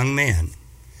you young men,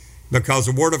 because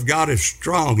the word of God is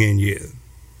strong in you.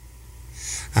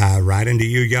 I write unto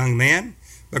you young men,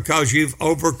 because you've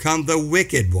overcome the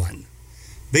wicked one.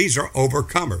 These are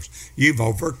overcomers. You've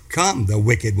overcome the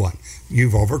wicked one.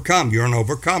 You've overcome. You're an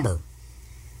overcomer.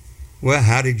 Well,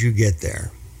 how did you get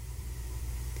there?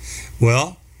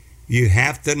 Well, you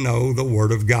have to know the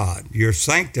Word of God. You're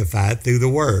sanctified through the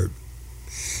Word.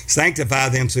 Sanctify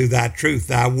them through thy truth.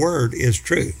 Thy Word is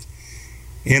truth.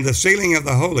 In the sealing of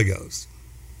the Holy Ghost,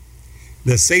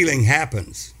 the sealing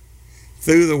happens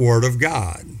through the Word of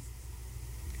God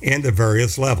in the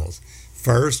various levels.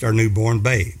 First are newborn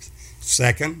babes.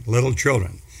 Second, little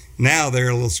children. Now they're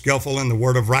a little skillful in the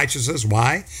word of righteousness.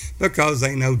 Why? Because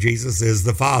they know Jesus is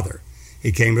the Father.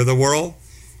 He came to the world,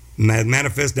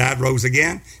 manifest, died, rose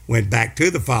again, went back to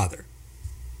the Father.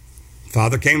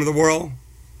 Father came to the world,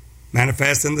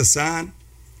 manifest in the Son,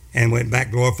 and went back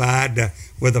glorified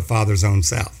with the Father's own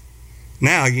self.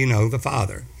 Now you know the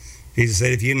Father. Jesus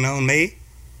said, if you'd known me,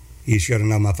 you should have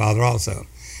known my Father also.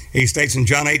 He states in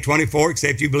John 8:24,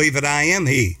 except you believe that I am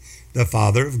he, the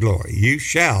Father of glory, you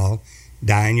shall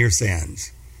die in your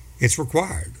sins. It's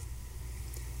required.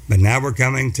 But now we're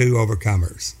coming to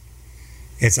overcomers.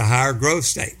 It's a higher growth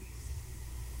state.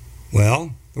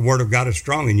 Well, the Word of God is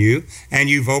strong in you, and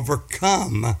you've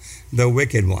overcome the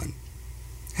wicked one.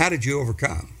 How did you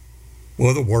overcome?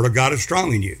 Well, the Word of God is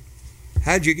strong in you.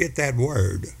 How did you get that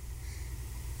Word?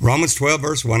 Romans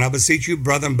 12:1, I beseech you,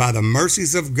 brethren, by the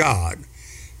mercies of God,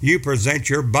 you present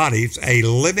your bodies a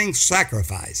living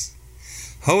sacrifice,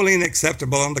 holy and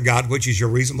acceptable unto God, which is your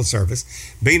reasonable service.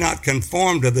 Be not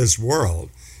conformed to this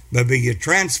world, but be ye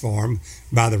transformed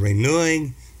by the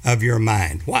renewing of your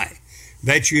mind. Why?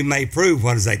 That you may prove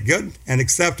what is that good and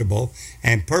acceptable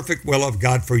and perfect will of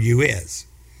God for you is.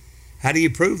 How do you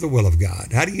prove the will of God?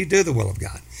 How do you do the will of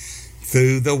God?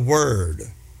 Through the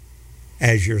Word.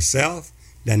 As yourself,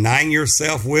 denying your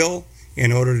self-will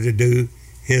in order to do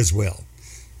His will.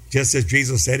 Just as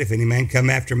Jesus said, if any man come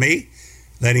after me,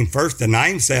 let him first deny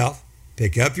himself,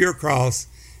 pick up your cross,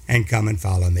 and come and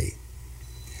follow me.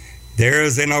 There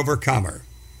is an overcomer.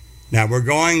 Now we're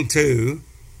going to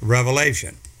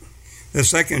Revelation. The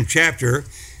second chapter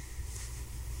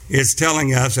is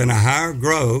telling us in a higher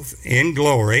growth in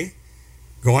glory,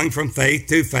 going from faith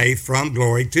to faith, from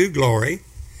glory to glory,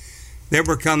 that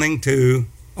we're coming to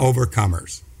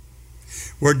overcomers.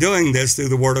 We're doing this through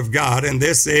the Word of God, and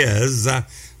this is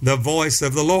the voice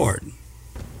of the Lord.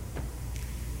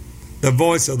 The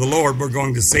voice of the Lord we're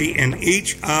going to see in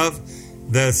each of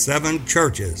the 7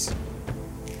 churches.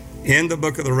 In the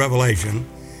book of the Revelation,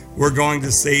 we're going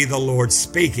to see the Lord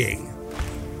speaking,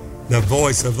 the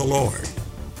voice of the Lord.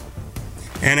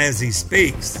 And as he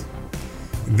speaks,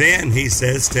 then he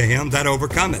says to him that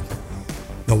overcometh,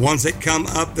 the ones that come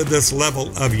up to this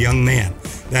level of young men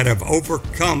that have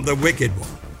overcome the wicked one.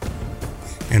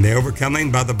 And they're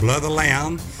overcoming by the blood of the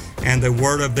Lamb and the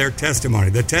word of their testimony.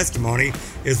 The testimony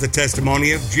is the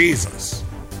testimony of Jesus,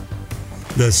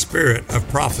 the spirit of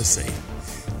prophecy,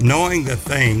 knowing the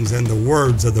things and the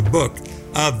words of the book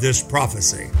of this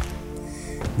prophecy.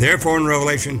 Therefore, in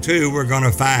Revelation 2, we're going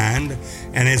to find,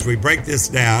 and as we break this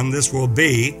down, this will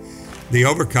be the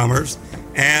overcomers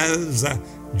as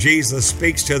Jesus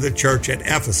speaks to the church at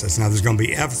Ephesus. Now, there's going to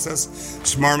be Ephesus,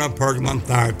 Smyrna, Pergamum,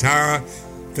 Thyatira,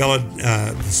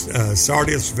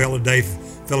 Sardis,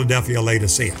 Philadelphia,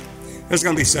 Laodicea. There's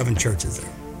going to be 7 churches there.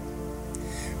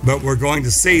 But we're going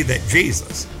to see that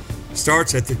Jesus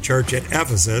starts at the church at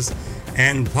Ephesus,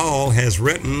 and Paul has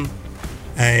written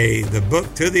the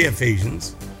book to the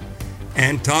Ephesians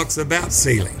and talks about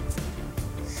sealing.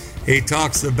 He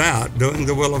talks about doing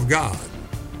the will of God.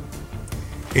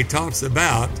 He talks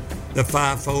about the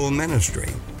fivefold ministry,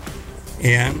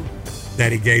 in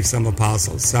that he gave some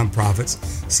apostles, some prophets,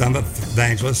 some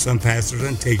evangelists, some pastors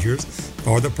and teachers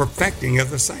for the perfecting of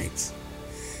the saints.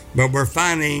 But we're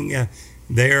finding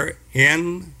there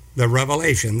in the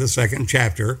Revelation, the 2nd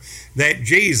chapter, that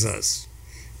Jesus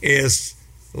is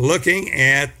looking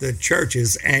at the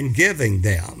churches and giving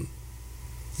them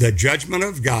the judgment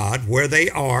of God where they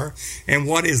are and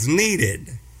what is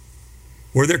needed,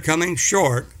 where they're coming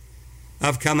short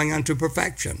of coming unto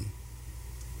perfection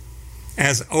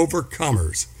as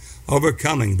overcomers,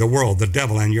 overcoming the world, the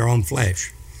devil, and your own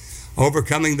flesh,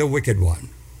 overcoming the wicked one.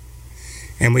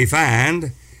 And we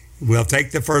find, we'll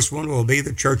take the first one, will be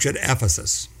the church at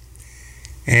Ephesus.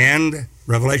 And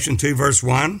Revelation 2 verse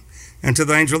 1, and to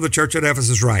the angel of the church at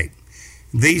Ephesus write,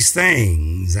 these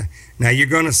things. Now you're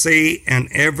going to see in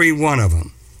every one of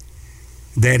them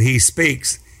that he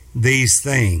speaks these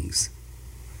things.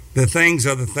 The things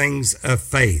are the things of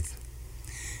faith.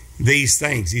 These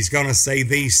things. He's going to say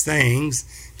these things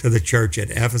to the church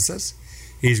at Ephesus.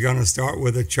 He's going to start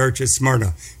with the church at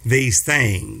Smyrna. These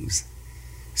things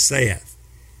saith.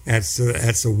 That's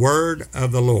the word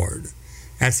of the Lord.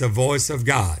 That's the voice of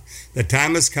God. The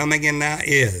time is coming, and now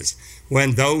is,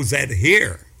 when those that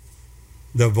hear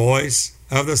the voice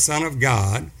of the Son of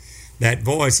God, that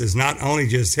voice is not only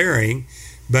just hearing,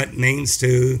 but means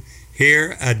to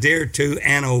hear, adhere to,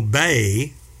 and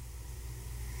obey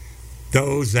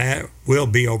those that will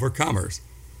be overcomers.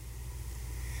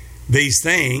 These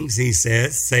things, he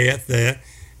says, saith the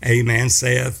Amen,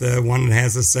 saith the one that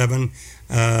has the 7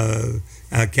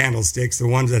 candlesticks, the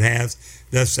ones that has,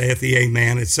 thus saith the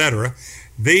Amen, etc.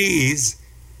 These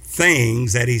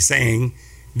things that he's saying,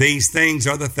 these things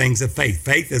are the things of faith.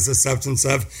 Faith is the substance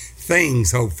of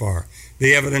things hoped for,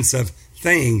 the evidence of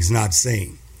things not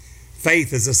seen.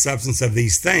 Faith is the substance of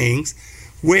these things,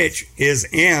 which is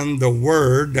in the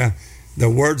word, the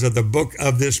words of the book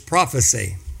of this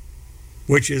prophecy,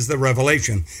 which is the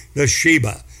Revelation, the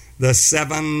Sheba, the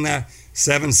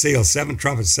seven seals, 7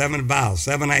 trumpets, 7 vials,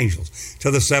 7 angels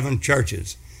to the 7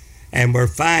 churches. And we're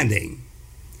finding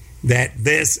that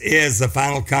this is the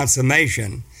final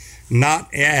consummation,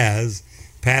 not as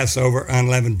Passover,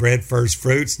 unleavened bread, first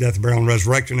fruits, death, burial, and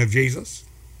resurrection of Jesus,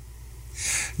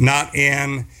 not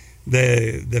in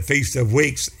the Feast of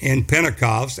Weeks in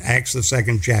Pentecost, Acts the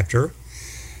 2nd chapter,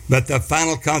 but the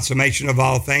final consummation of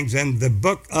all things in the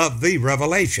book of the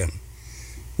Revelation,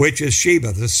 which is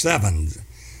Sheba, the 7th,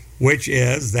 which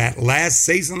is that last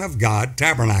season of God,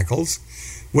 tabernacles,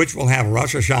 which will have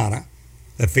Rosh Hashanah,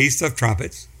 the Feast of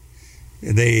Trumpets,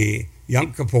 the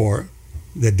Yom Kippur,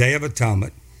 the Day of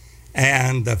Atonement,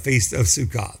 and the Feast of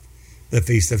Sukkot, the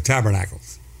Feast of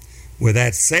Tabernacles. With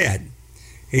that said,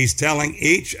 he's telling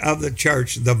each of the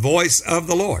church the voice of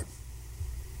the Lord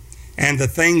and the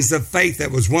things of faith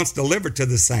that was once delivered to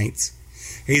the saints.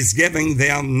 He's giving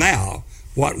them now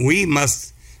what we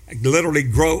must literally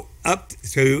grow up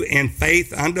to in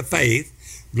faith unto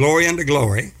faith, glory unto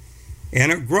glory,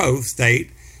 in a growth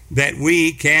state that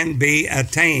we can be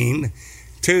attained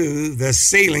to the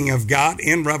sealing of God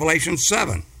in Revelation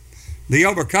 7. The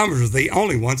overcomers are the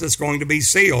only ones that's going to be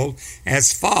sealed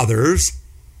as fathers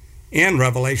in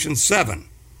Revelation 7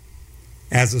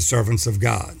 as the servants of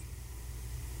God,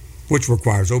 which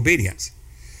requires obedience.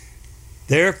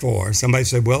 Therefore, somebody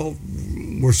said, well,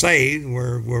 we're saved,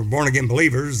 we're born-again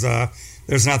believers,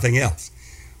 there's nothing else.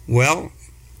 Well,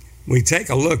 we take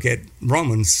a look at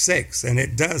Romans 6, and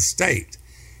it does state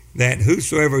that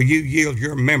whosoever you yield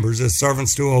your members as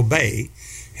servants to obey,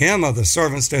 him are the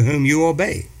servants to whom you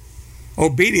obey.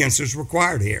 Obedience is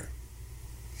required here.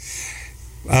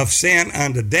 Of sin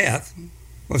unto death,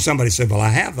 well, somebody said, well, I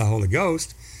have the Holy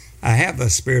Ghost, I have the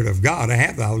Spirit of God, I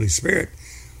have the Holy Spirit.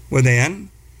 Well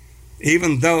then,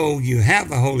 even though you have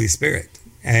the Holy Spirit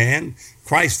and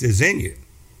Christ is in you,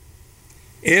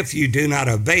 if you do not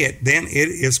obey it, then it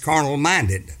is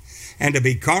carnal-minded. And to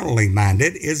be carnally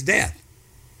minded is death.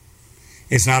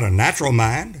 It's not a natural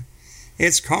mind,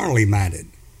 it's carnally minded.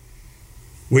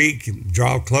 We can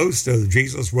draw close to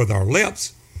Jesus with our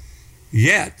lips,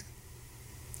 yet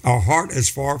our heart is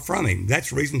far from him.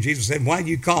 That's the reason Jesus said, why do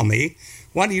you call me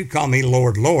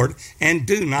Lord, Lord, and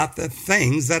do not the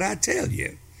things that I tell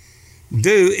you?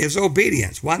 Do is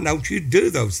obedience. Why don't you do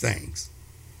those things?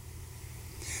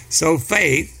 So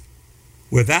faith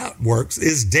without works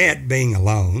is dead, being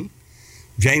alone.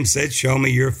 James said, show me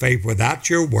your faith without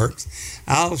your works.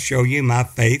 I'll show you my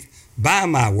faith by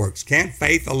my works. Can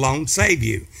faith alone save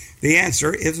you? The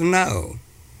answer is no.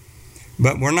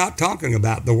 But we're not talking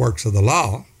about the works of the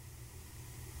law.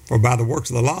 For by the works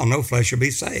of the law, no flesh shall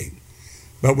be saved.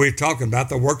 But we're talking about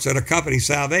the works that accompany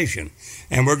salvation.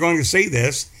 And we're going to see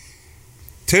this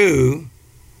to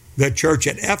the church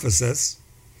at Ephesus,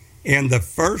 in the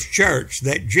first church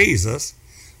that Jesus,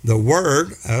 the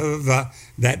word of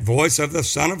that voice of the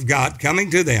Son of God coming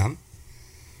to them,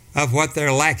 of what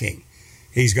they're lacking.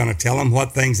 He's going to tell them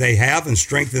what things they have and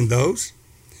strengthen those,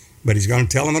 but he's going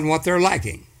to tell them what they're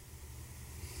lacking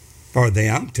for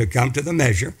them to come to the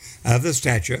measure of the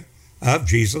stature of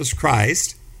Jesus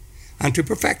Christ unto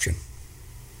perfection.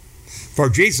 For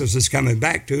Jesus is coming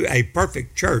back to a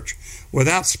perfect church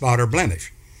without spot or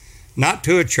blemish, not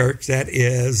to a church that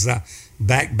is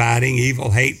backbiting,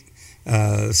 evil, hate,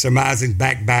 surmising,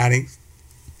 backbiting.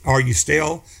 Are you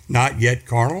still not yet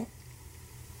carnal?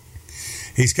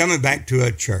 He's coming back to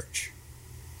a church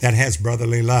that has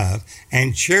brotherly love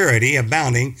and charity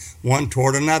abounding one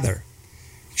toward another.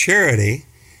 Charity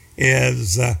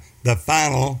is the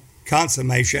final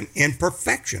consummation in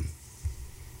perfection.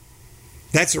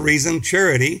 That's the reason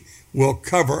charity will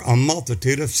cover a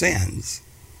multitude of sins.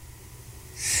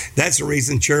 That's the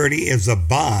reason charity is a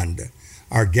bond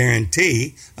or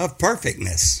guarantee of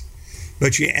perfectness.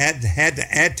 But you had to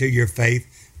add to your faith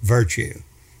virtue.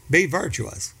 Be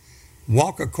virtuous.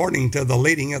 Walk according to the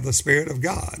leading of the Spirit of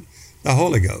God, the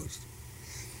Holy Ghost.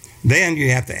 Then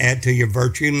you have to add to your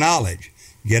virtue knowledge.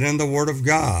 Get in the Word of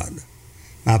God.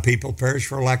 My people perish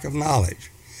for lack of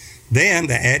knowledge. Then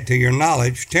to add to your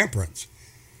knowledge temperance.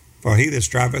 For he that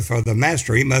striveth for the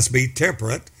mastery must be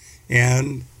temperate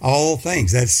in all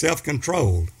things. That's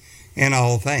self-controlled in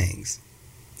all things.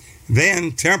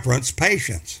 Then temperance,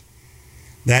 patience.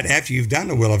 That after you've done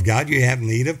the will of God, you have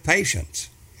need of patience,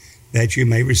 that you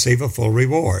may receive a full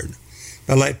reward.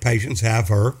 But let patience have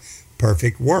her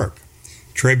perfect work.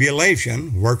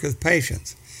 Tribulation worketh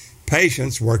patience.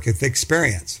 Patience worketh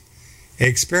experience.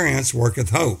 Experience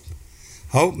worketh hope.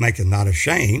 Hope maketh not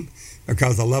ashamed,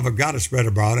 because the love of God is spread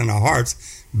abroad in our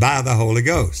hearts by the Holy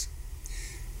Ghost.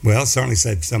 Well, certainly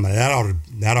said somebody,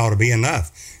 that ought to be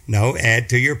enough. No, add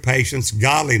to your patience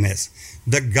godliness,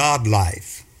 the God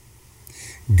life.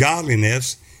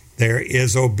 Godliness, there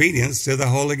is obedience to the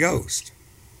Holy Ghost.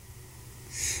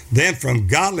 Then from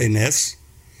godliness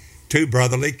to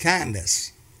brotherly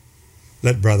kindness,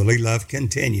 let brotherly love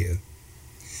continue.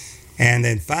 And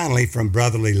then finally from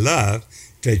brotherly love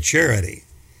to charity.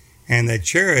 And that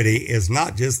charity is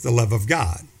not just the love of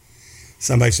God.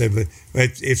 Somebody said, but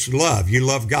it's love. You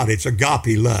love God. It's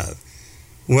agape love.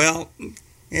 Well,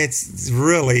 it's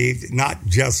really not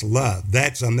just love.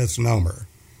 That's a misnomer.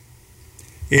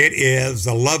 It is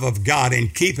the love of God in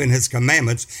keeping his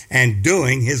commandments and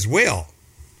doing his will.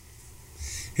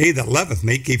 He that loveth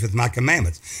me keepeth my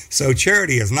commandments. So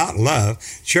charity is not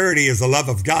love. Charity is the love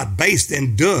of God based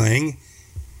in doing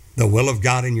the will of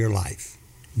God in your life.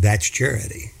 That's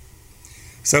charity.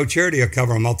 So charity will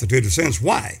cover a multitude of sins.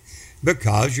 Why?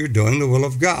 Because you're doing the will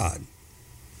of God.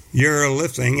 You're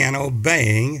listening and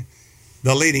obeying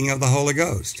the leading of the Holy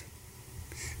Ghost.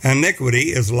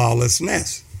 Iniquity is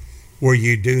lawlessness, where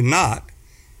you do not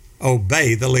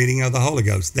obey the leading of the Holy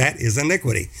Ghost. That is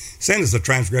iniquity. Sin is the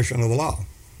transgression of the law.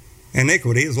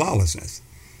 Iniquity is lawlessness.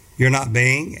 You're not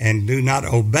being and do not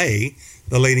obey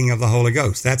the leading of the Holy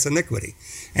Ghost. That's iniquity.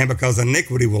 And because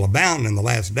iniquity will abound in the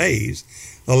last days,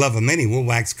 the love of many will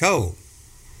wax cold.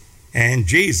 And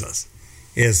Jesus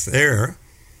is there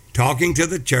talking to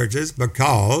the churches,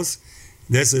 because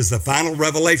this is the final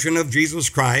revelation of Jesus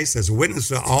Christ as a witness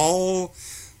to all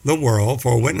the world,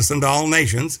 for a witness unto all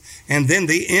nations, and then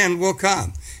the end will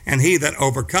come. And he that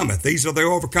overcometh, these are the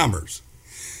overcomers.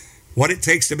 What it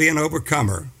takes to be an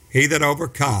overcomer, he that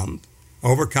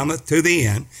overcometh to the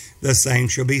end, the same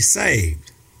shall be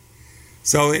saved.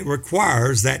 So it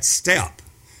requires that step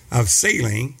of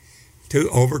sealing to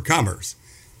overcomers,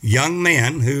 young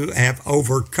men who have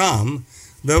overcome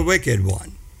the wicked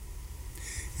one.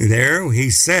 There he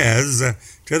says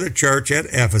to the church at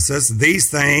Ephesus, these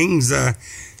things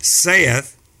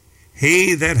saith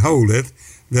he that holdeth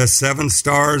the 7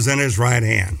 stars in his right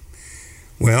hand.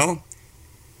 Well,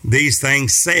 these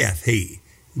things saith he.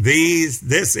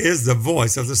 This is the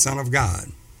voice of the Son of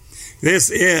God. This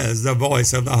is the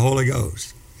voice of the Holy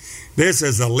Ghost. This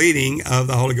is the leading of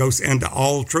the Holy Ghost into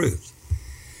all truth,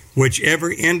 which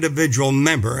every individual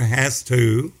member has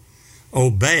to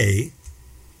obey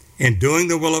in doing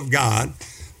the will of God,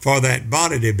 for that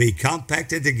body to be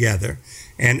compacted together,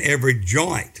 and every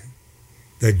joint,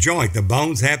 the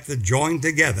bones have to join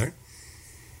together,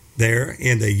 there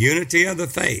in the unity of the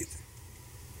faith,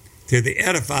 to the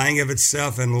edifying of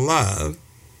itself in love,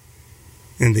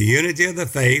 in the unity of the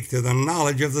faith, to the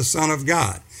knowledge of the Son of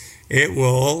God. It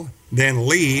will then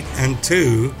lead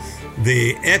unto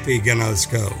the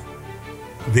epigenosko,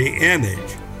 the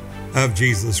image of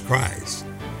Jesus Christ.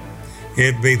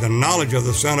 It'd be the knowledge of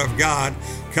the Son of God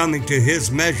coming to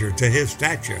his measure, to his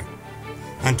stature,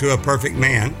 unto a perfect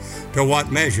man. To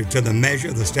what measure? To the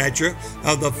measure, the stature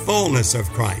of the fullness of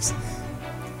Christ.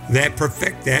 That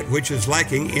perfect that which is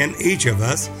lacking in each of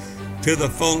us, to the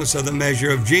fullness of the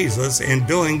measure of Jesus in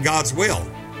doing God's will.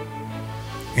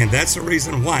 And that's the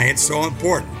reason why it's so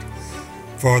important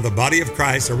for the body of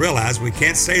Christ to realize we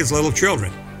can't stay as little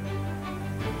children.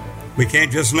 We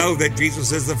can't just know that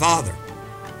Jesus is the Father.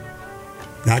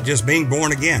 Not just being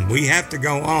born again. We have to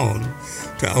go on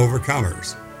to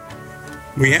overcomers.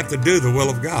 We have to do the will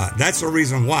of God. That's the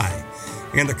reason why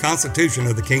in the constitution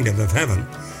of the kingdom of heaven,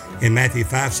 in Matthew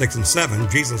 5, 6, and 7,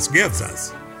 Jesus gives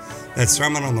us that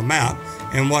Sermon on the Mount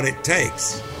and what it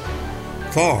takes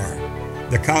for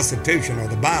the constitution or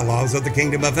the bylaws of the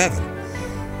kingdom of heaven.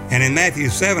 And in Matthew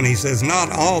 7, he says,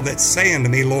 not all that say unto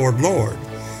me, Lord, Lord,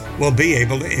 will be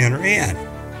able to enter in.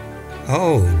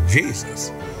 Oh,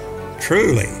 Jesus.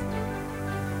 Truly,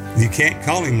 you can't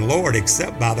call him Lord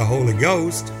except by the Holy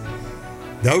Ghost.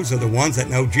 Those are the ones that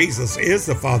know Jesus is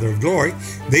the Father of glory.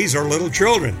 These are little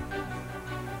children,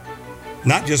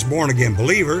 not just born-again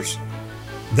believers.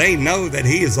 They know that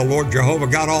he is the Lord Jehovah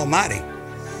God Almighty.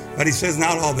 But he says,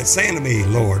 not all that say unto me,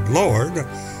 Lord, Lord,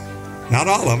 not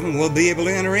all of them will be able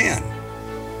to enter in.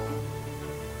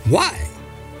 Why?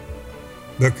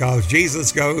 Because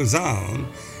Jesus goes on,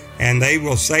 and they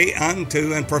will say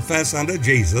unto and profess unto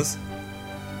Jesus,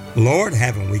 Lord,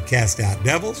 haven't we cast out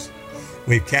devils?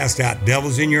 We've cast out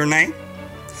devils in your name.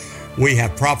 We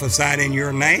have prophesied in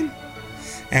your name.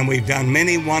 And we've done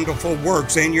many wonderful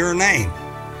works in your name.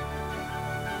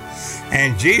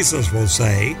 And Jesus will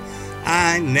say,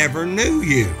 I never knew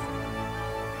you.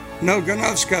 No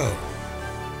gnosko.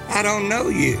 I don't know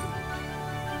you.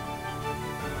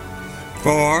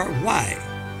 For why?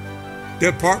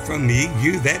 Depart from me,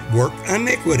 you that work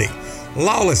iniquity.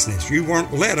 Lawlessness. You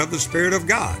weren't led of the Spirit of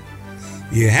God.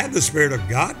 You had the Spirit of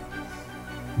God,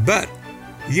 but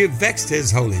you vexed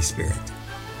his Holy Spirit.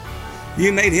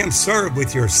 You made him serve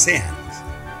with your sins.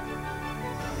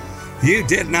 You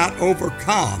did not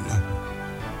overcome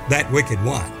that wicked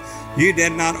one. You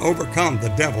did not overcome the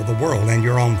devil, the world, and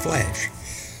your own flesh.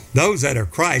 Those that are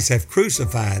Christ have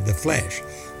crucified the flesh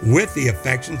with the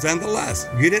affections and the lust.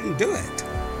 You didn't do it.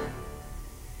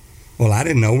 Well, I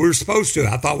didn't know we were supposed to.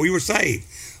 I thought we were saved.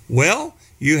 Well,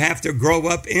 you have to grow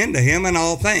up into him in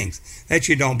all things, that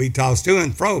you don't be tossed to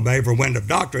and fro by every wind of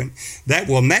doctrine that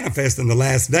will manifest in the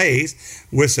last days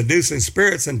with seducing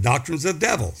spirits and doctrines of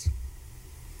devils.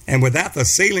 And without the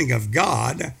sealing of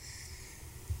God,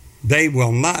 they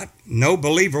will not, no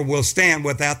believer will stand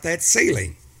without that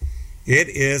sealing. It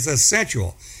is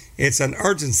essential. It's an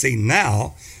urgency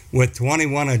now with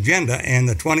 21 Agenda and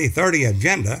the 2030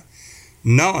 Agenda,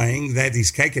 knowing that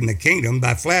he's taken the kingdom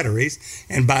by flatteries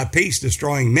and by peace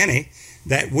destroying many,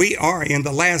 that we are in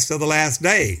the last of the last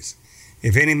days.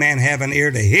 If any man have an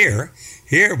ear to hear,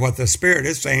 hear what the Spirit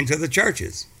is saying to the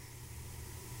churches.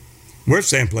 We're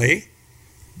simply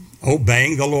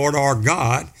obeying the Lord our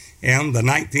God. And the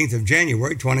 19th of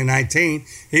January, 2019,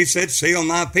 he said, seal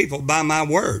my people by my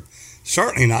word.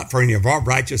 Certainly not for any of our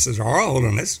righteousness or our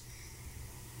holiness,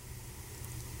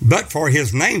 but for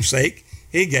his name's sake,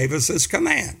 he gave us this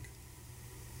command.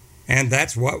 And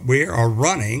that's what we are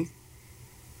running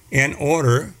in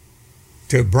order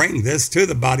to bring this to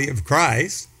the body of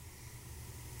Christ,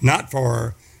 not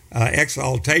for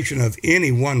exaltation of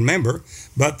any one member,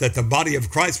 but that the body of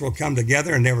Christ will come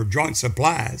together and their joint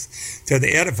supplies to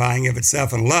the edifying of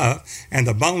itself in love, and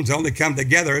the bones only come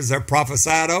together as they're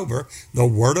prophesied over the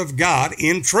Word of God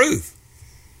in truth.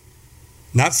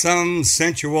 Not some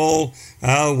sensual,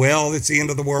 well, it's the end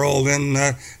of the world, and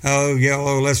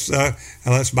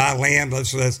let's buy land,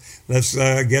 let's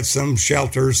get some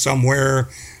shelter somewhere,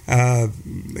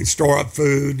 store up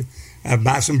food,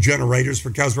 buy some generators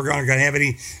because we're going to have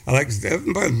any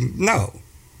electricity. But no,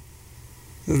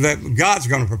 that God's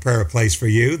going to prepare a place for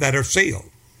you that are sealed.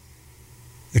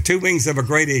 The two wings of a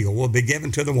great eagle will be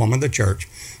given to the woman, the church,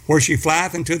 where she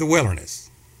flieth into the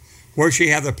wilderness, where she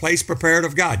hath a place prepared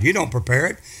of God. You don't prepare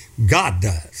it, God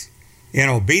does. In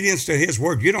obedience to his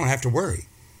word, you don't have to worry.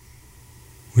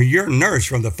 You're nourished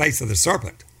from the face of the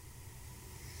serpent.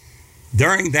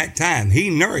 During that time, he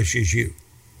nourishes you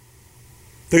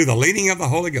through the leading of the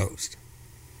Holy Ghost.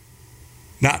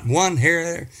 Not one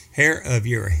hair of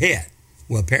your head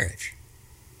will perish.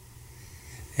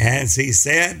 As he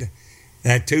said,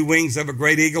 that 2 wings of a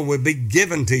great eagle would be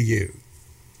given to you,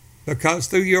 because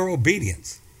through your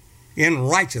obedience in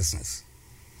righteousness,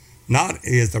 not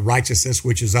is the righteousness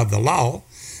which is of the law,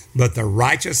 but the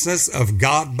righteousness of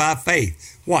God by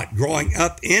faith. What? Growing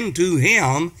up into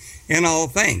him in all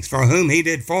things. For whom he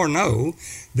did foreknow,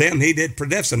 them he did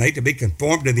predestinate to be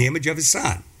conformed to the image of his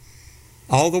Son.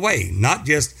 All the way. Not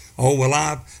just, oh,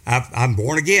 well, I'm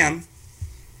born again.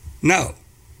 No.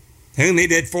 Whom he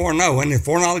did foreknow, in the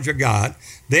foreknowledge of God,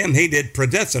 them he did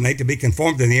predestinate to be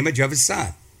conformed to the image of his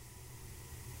Son.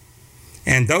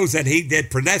 And those that he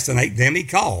did predestinate, them he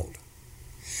called.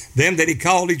 Them that he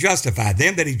called, he justified.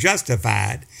 Them that he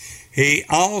justified, he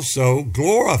also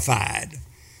glorified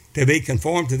to be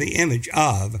conformed to the image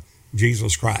of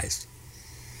Jesus Christ.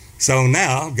 So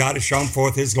now God has shown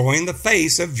forth his glory in the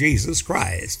face of Jesus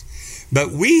Christ.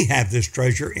 But we have this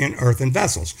treasure in earthen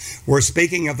vessels. We're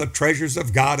speaking of the treasures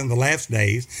of God in the last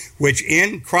days, which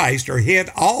in Christ are hid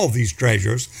all these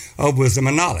treasures of wisdom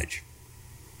and knowledge.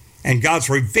 And God's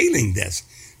revealing this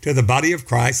to the body of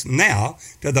Christ now,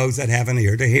 to those that have an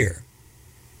ear to hear.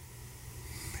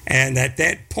 And at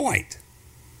that point,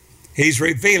 he's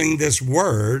revealing this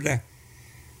word,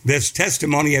 this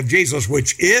testimony of Jesus,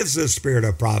 which is the spirit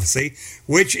of prophecy,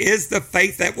 which is the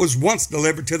faith that was once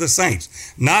delivered to the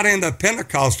saints, not in the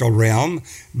Pentecostal realm,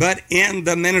 but in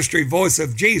the ministry voice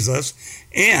of Jesus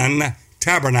in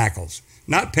tabernacles.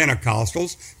 Not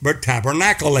Pentecostals, but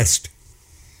tabernacleist.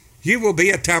 You will be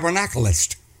a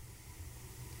tabernacleist.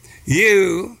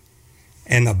 You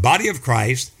and the body of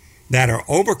Christ that are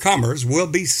overcomers will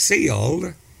be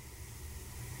sealed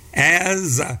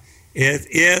as it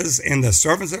is in the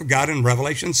servants of God in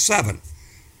Revelation 7.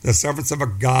 The servants of our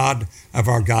God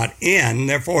in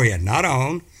their forehead, not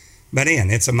on, but in.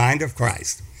 It's a mind of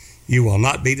Christ. You will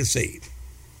not be deceived.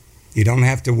 You don't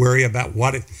have to worry about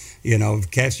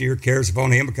cast your cares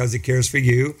upon him because he cares for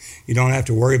you. You don't have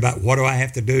to worry about what do I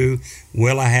have to do?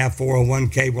 Will I have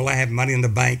 401k? Will I have money in the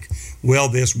bank? Will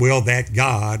this, will that?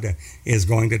 God is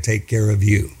going to take care of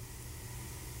you.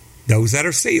 Those that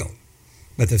are sealed.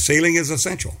 But the sealing is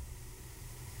essential.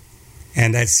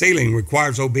 And that sealing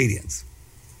requires obedience.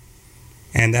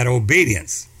 And that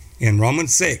obedience in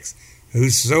Romans 6,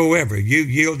 whosoever you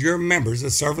yield your members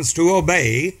as servants to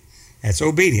obey, that's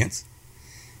obedience.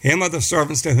 Him are the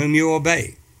servants to whom you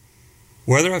obey.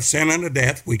 Whether of sin unto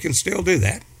death, we can still do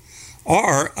that,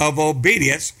 or of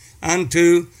obedience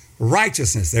unto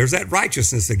righteousness. There's that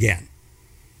righteousness again.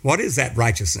 What is that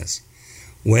righteousness?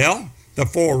 Well, the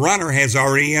forerunner has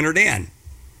already entered in.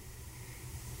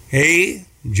 He,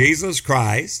 Jesus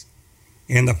Christ,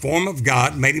 in the form of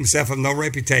God, made himself of no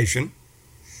reputation.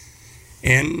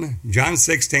 In John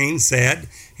 16 said,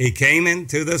 he came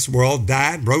into this world,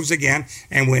 died, rose again,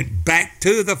 and went back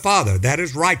to the Father. That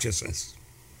is righteousness.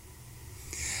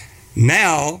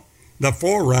 Now, the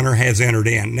forerunner has entered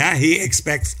in. Now he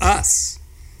expects us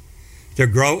to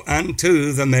grow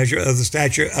unto the measure of the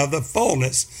stature of the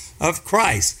fullness of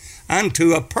Christ,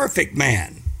 unto a perfect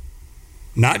man.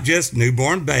 Not just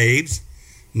newborn babes,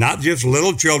 not just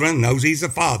little children, knows he's a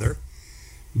father,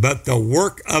 but the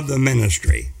work of the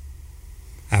ministry.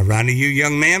 I write to you,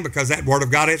 young man, because that word of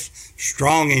God is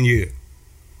strong in you.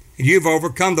 You've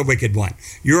overcome the wicked one.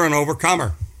 You're an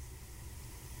overcomer.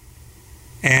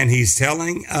 And he's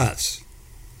telling us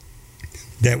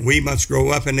that we must grow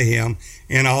up into him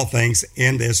in all things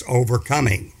in this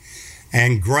overcoming.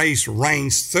 And grace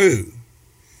reigns through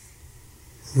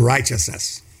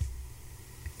righteousness.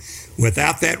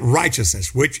 Without that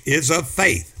righteousness, which is of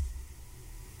faith,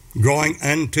 going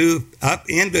up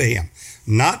into him,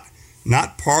 not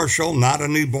partial, not a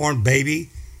newborn baby,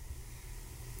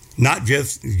 not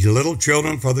just little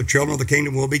children, for the children of the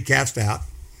kingdom will be cast out,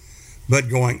 but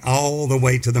going all the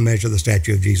way to the measure of the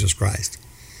stature of Jesus Christ.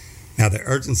 Now, the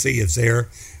urgency is there.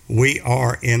 We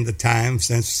are in the time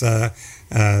since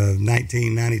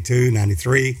 1992,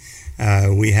 93.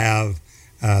 We have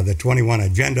the 21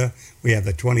 agenda. We have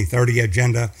the 2030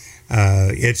 agenda.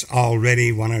 It's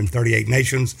already 138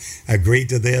 nations agreed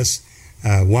to this.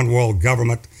 One world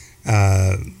government.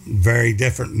 Very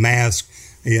different mask,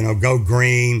 go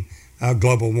green,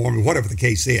 global warming, whatever the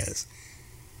case is.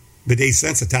 But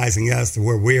desensitizing us to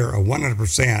where we are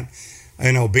 100%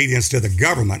 in obedience to the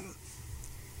government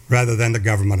rather than the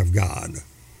government of God.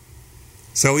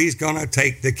 So he's going to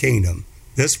take the kingdom.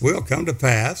 This will come to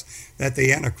pass that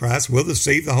the Antichrist will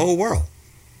deceive the whole world.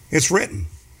 It's written.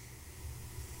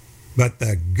 But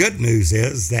the good news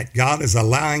is that God is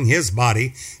allowing his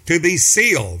body to be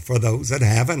sealed for those that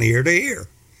have an ear to hear.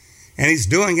 And he's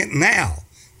doing it now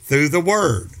through the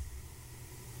word.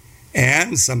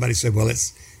 And somebody said, well,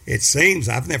 it's it seems,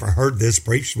 I've never heard this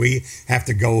preached. We have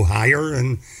to go higher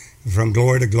and from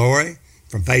glory to glory,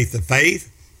 from faith to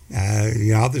faith.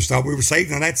 I just thought we were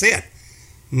saved and that's it.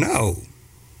 No.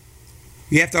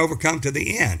 You have to overcome to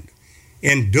the end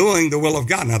in doing the will of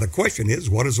God. Now the question is,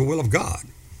 what is the will of God?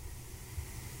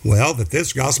 Well, that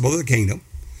this gospel of the kingdom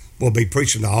will be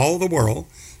preached to all the world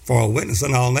for a witness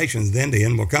in all nations. Then the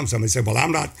end will come. Somebody said, well,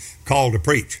 I'm not called to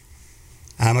preach.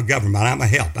 I'm a government. I'm a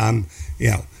help.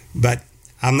 But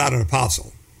I'm not an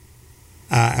apostle.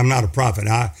 I'm not a prophet.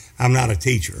 I'm not a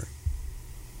teacher.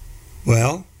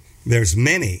 Well, there's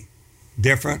many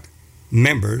different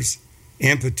members,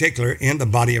 in particular in the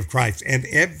body of Christ. And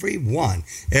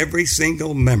every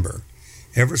singular member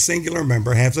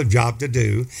has a job to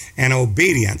do, and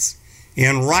obedience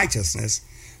in righteousness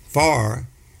for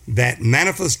that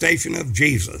manifestation of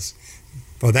Jesus,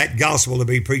 for that gospel to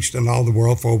be preached in all the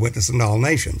world for a witness in all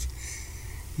nations.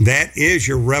 That is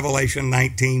your Revelation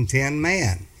 19:10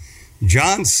 man.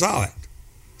 John saw it.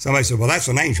 Somebody said, well, that's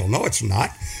an angel. No, it's not.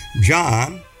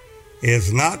 John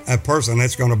is not a person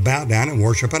that's going to bow down and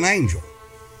worship an angel.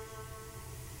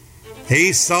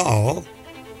 He saw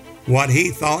what he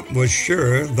thought was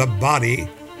surely the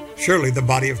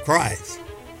body of Christ.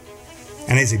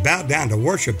 And as he bowed down to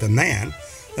worship the man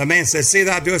said, see,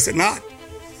 thou doest it not.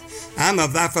 I'm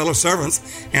of thy fellow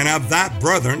servants and of thy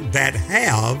brethren that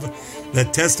have the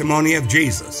testimony of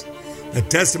Jesus. The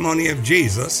testimony of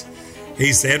Jesus,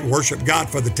 he said, worship God,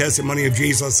 for the testimony of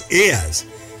Jesus is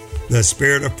the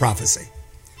spirit of prophecy.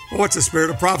 Well, what's the spirit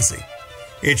of prophecy?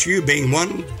 It's you being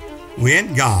one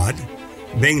with God,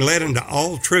 being led into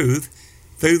all truth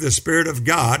through the Spirit of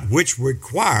God, which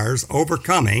requires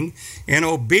overcoming in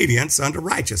obedience unto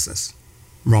righteousness.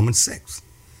 Romans 6.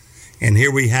 And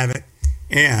here we have it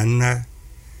in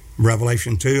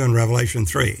Revelation 2 and Revelation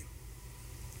 3.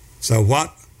 So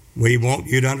what we want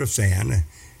you to understand,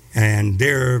 and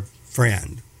dear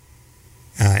friend,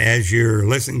 as you're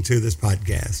listening to this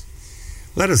podcast,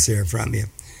 let us hear from you.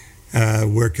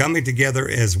 We're coming together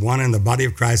as one in the body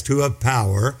of Christ to a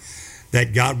power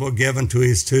that God will give unto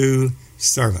his two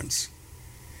servants.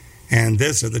 And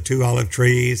this are the two olive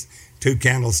trees, two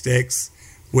candlesticks,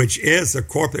 which is the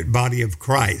corporate body of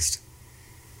Christ.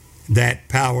 That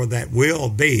power that will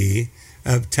be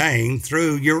obtained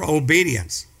through your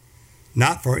obedience,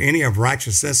 not for any of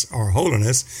righteousness or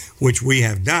holiness, which we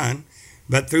have done,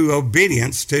 but through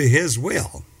obedience to his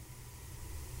will.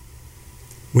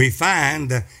 We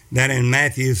find that in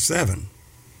Matthew 7,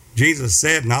 Jesus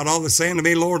said, not all that say unto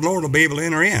me, Lord, Lord, will be able to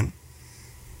enter in.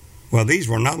 Well, these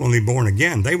were not only born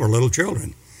again, they were little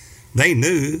children. They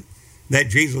knew that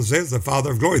Jesus is the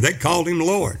Father of glory. They called him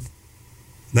Lord.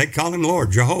 They called him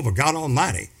Lord, Jehovah, God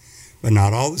Almighty. But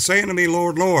not all that say unto me,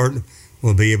 Lord, Lord,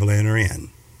 will be able to enter in.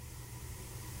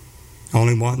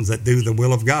 Only ones that do the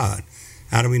will of God.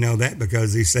 How do we know that?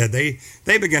 Because he said they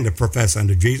began to profess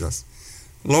unto Jesus.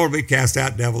 Lord, we cast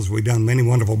out devils. We've done many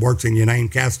wonderful works in your name,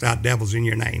 cast out devils in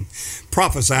your name,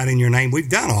 prophesied in your name. We've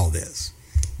done all this.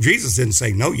 Jesus didn't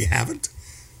say, no, you haven't.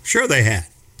 Sure they had.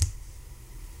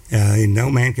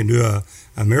 No man can do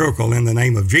a miracle in the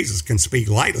name of Jesus, can speak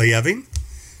lightly of him.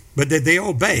 But did they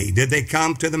obey? Did they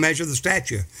come to the measure of the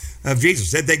stature of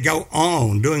Jesus? Did they go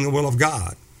on doing the will of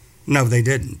God? No, they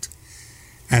didn't.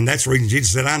 And that's the reason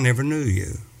Jesus said, I never knew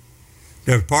you.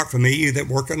 Depart from me, you that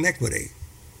work iniquity.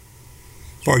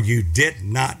 For you did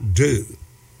not do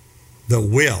the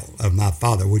will of my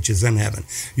Father which is in heaven.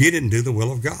 You didn't do the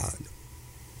will of God.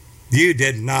 You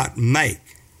did not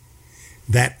make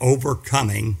that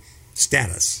overcoming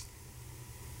status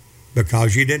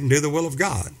because you didn't do the will of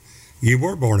God. You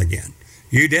were born again.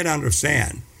 You did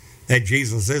understand that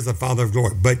Jesus is the Father of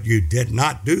glory, but you did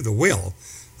not do the will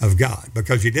of God.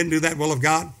 Because you didn't do that will of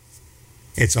God,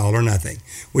 it's all or nothing.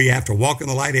 We have to walk in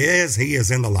the light as he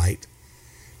is in the light.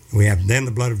 We have then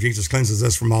the blood of Jesus cleanses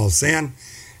us from all sin,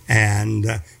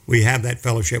 and we have that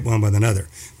fellowship one with another.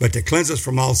 But to cleanse us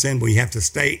from all sin, we have to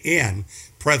stay in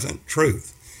present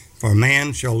truth. For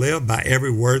man shall live by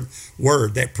every word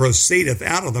that proceedeth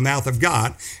out of the mouth of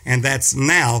God, and that's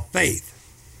now faith.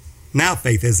 Now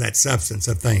faith is that substance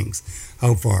of things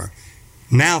hoped for.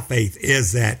 Now faith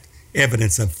is that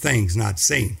evidence of things not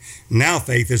seen. Now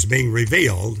faith is being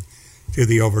revealed to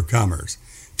the overcomers.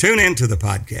 Tune into the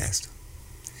podcast.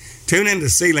 Tune into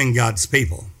Sealing God's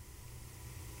People.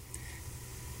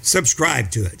 Subscribe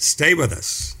to it. Stay with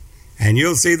us. And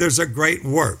you'll see there's a great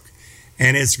work.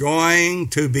 And it's going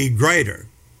to be greater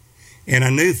in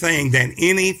a new thing than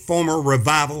any former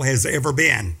revival has ever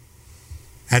been.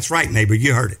 That's right, neighbor.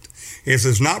 You heard it. This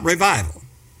is not revival.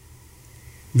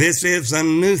 This is a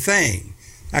new thing.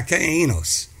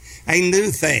 Akainos. A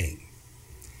new thing.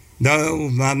 Though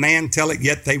my man tell it,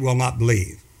 yet they will not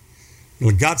believe.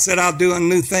 Well, God said, I'll do a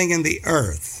new thing in the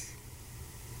earth.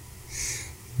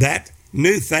 That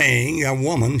new thing, a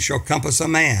woman, shall compass a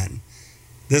man.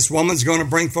 This woman's going to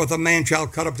bring forth a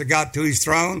man-child cut up to God to his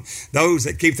throne. Those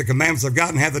that keep the commandments of God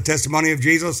and have the testimony of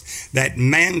Jesus, that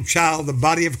man-child, the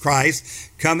body of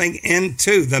Christ, coming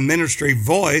into the ministry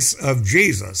voice of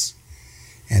Jesus.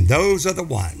 And those are the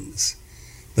ones,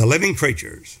 the living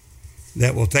creatures,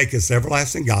 that will take this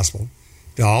everlasting gospel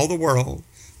to all the world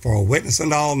for a witness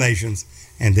unto all nations,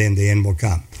 and then the end will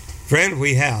come. Friend,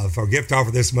 we have our gift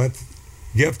offer this month,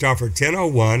 gift offer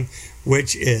 1001,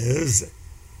 which is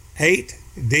 8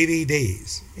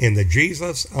 DVDs in the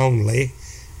Jesus Only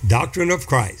Doctrine of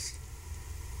Christ,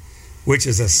 which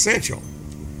is essential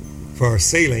for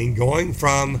sealing, going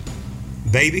from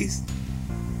babies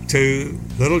to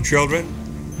little children,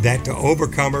 that to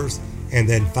overcomers, and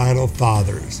then final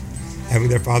fathers, having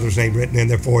their father's name written in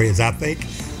their foreheads. I think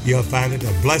you'll find it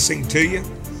a blessing to you.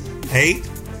 8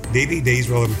 DVDs,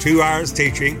 well over 2 hours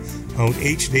teaching on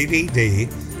each DVD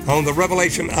on the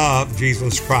revelation of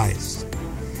Jesus Christ.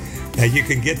 Now you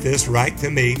can get this right to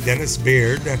me, Dennis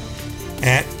Beard,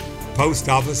 at Post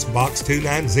Office Box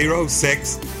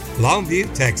 2906,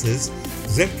 Longview, Texas.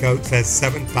 Zip code says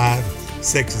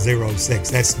 75606.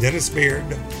 That's Dennis Beard,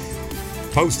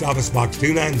 Post Office Box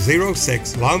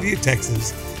 2906, Longview,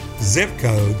 Texas. Zip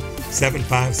code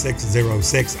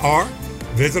 75606. Or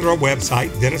visit our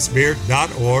website,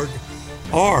 dennisbeard.org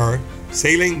or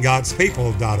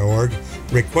sealinggodspeople.org.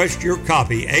 Request your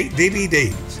copy, 8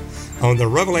 DVDs on the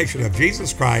revelation of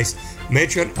Jesus Christ.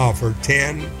 Mention offer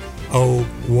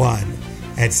 1001.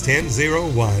 That's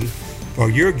 1001 for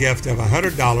your gift of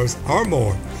 $100 or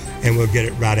more, and we'll get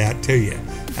it right out to you.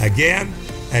 Again,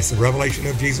 that's the revelation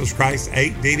of Jesus Christ,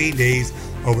 8 DVDs,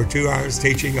 over 2 hours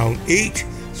teaching on each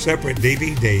separate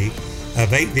DVD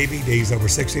of 8 DVDs, over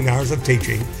 16 hours of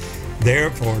teaching.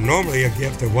 Therefore, normally a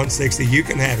gift of $160, you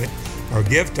can have it. Our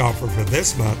gift offer for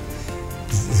this month,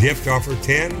 gift offer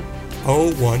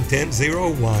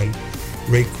 1001.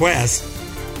 Request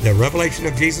the revelation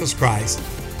of Jesus Christ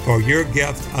for your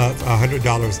gift of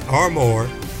 $100 or more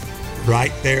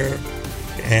right there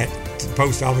at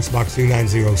Post Office Box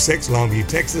 2906, Longview,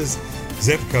 Texas,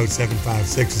 zip code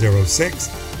 75606,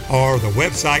 or the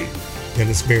website,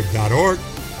 dennisbeard.org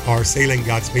or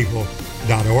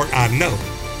sealinggodspeople.org. I know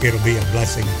it'll be a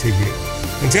blessing to you.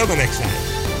 Until the next time,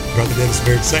 Brother Dennis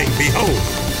Beard saying, behold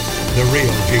the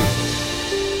real Jesus.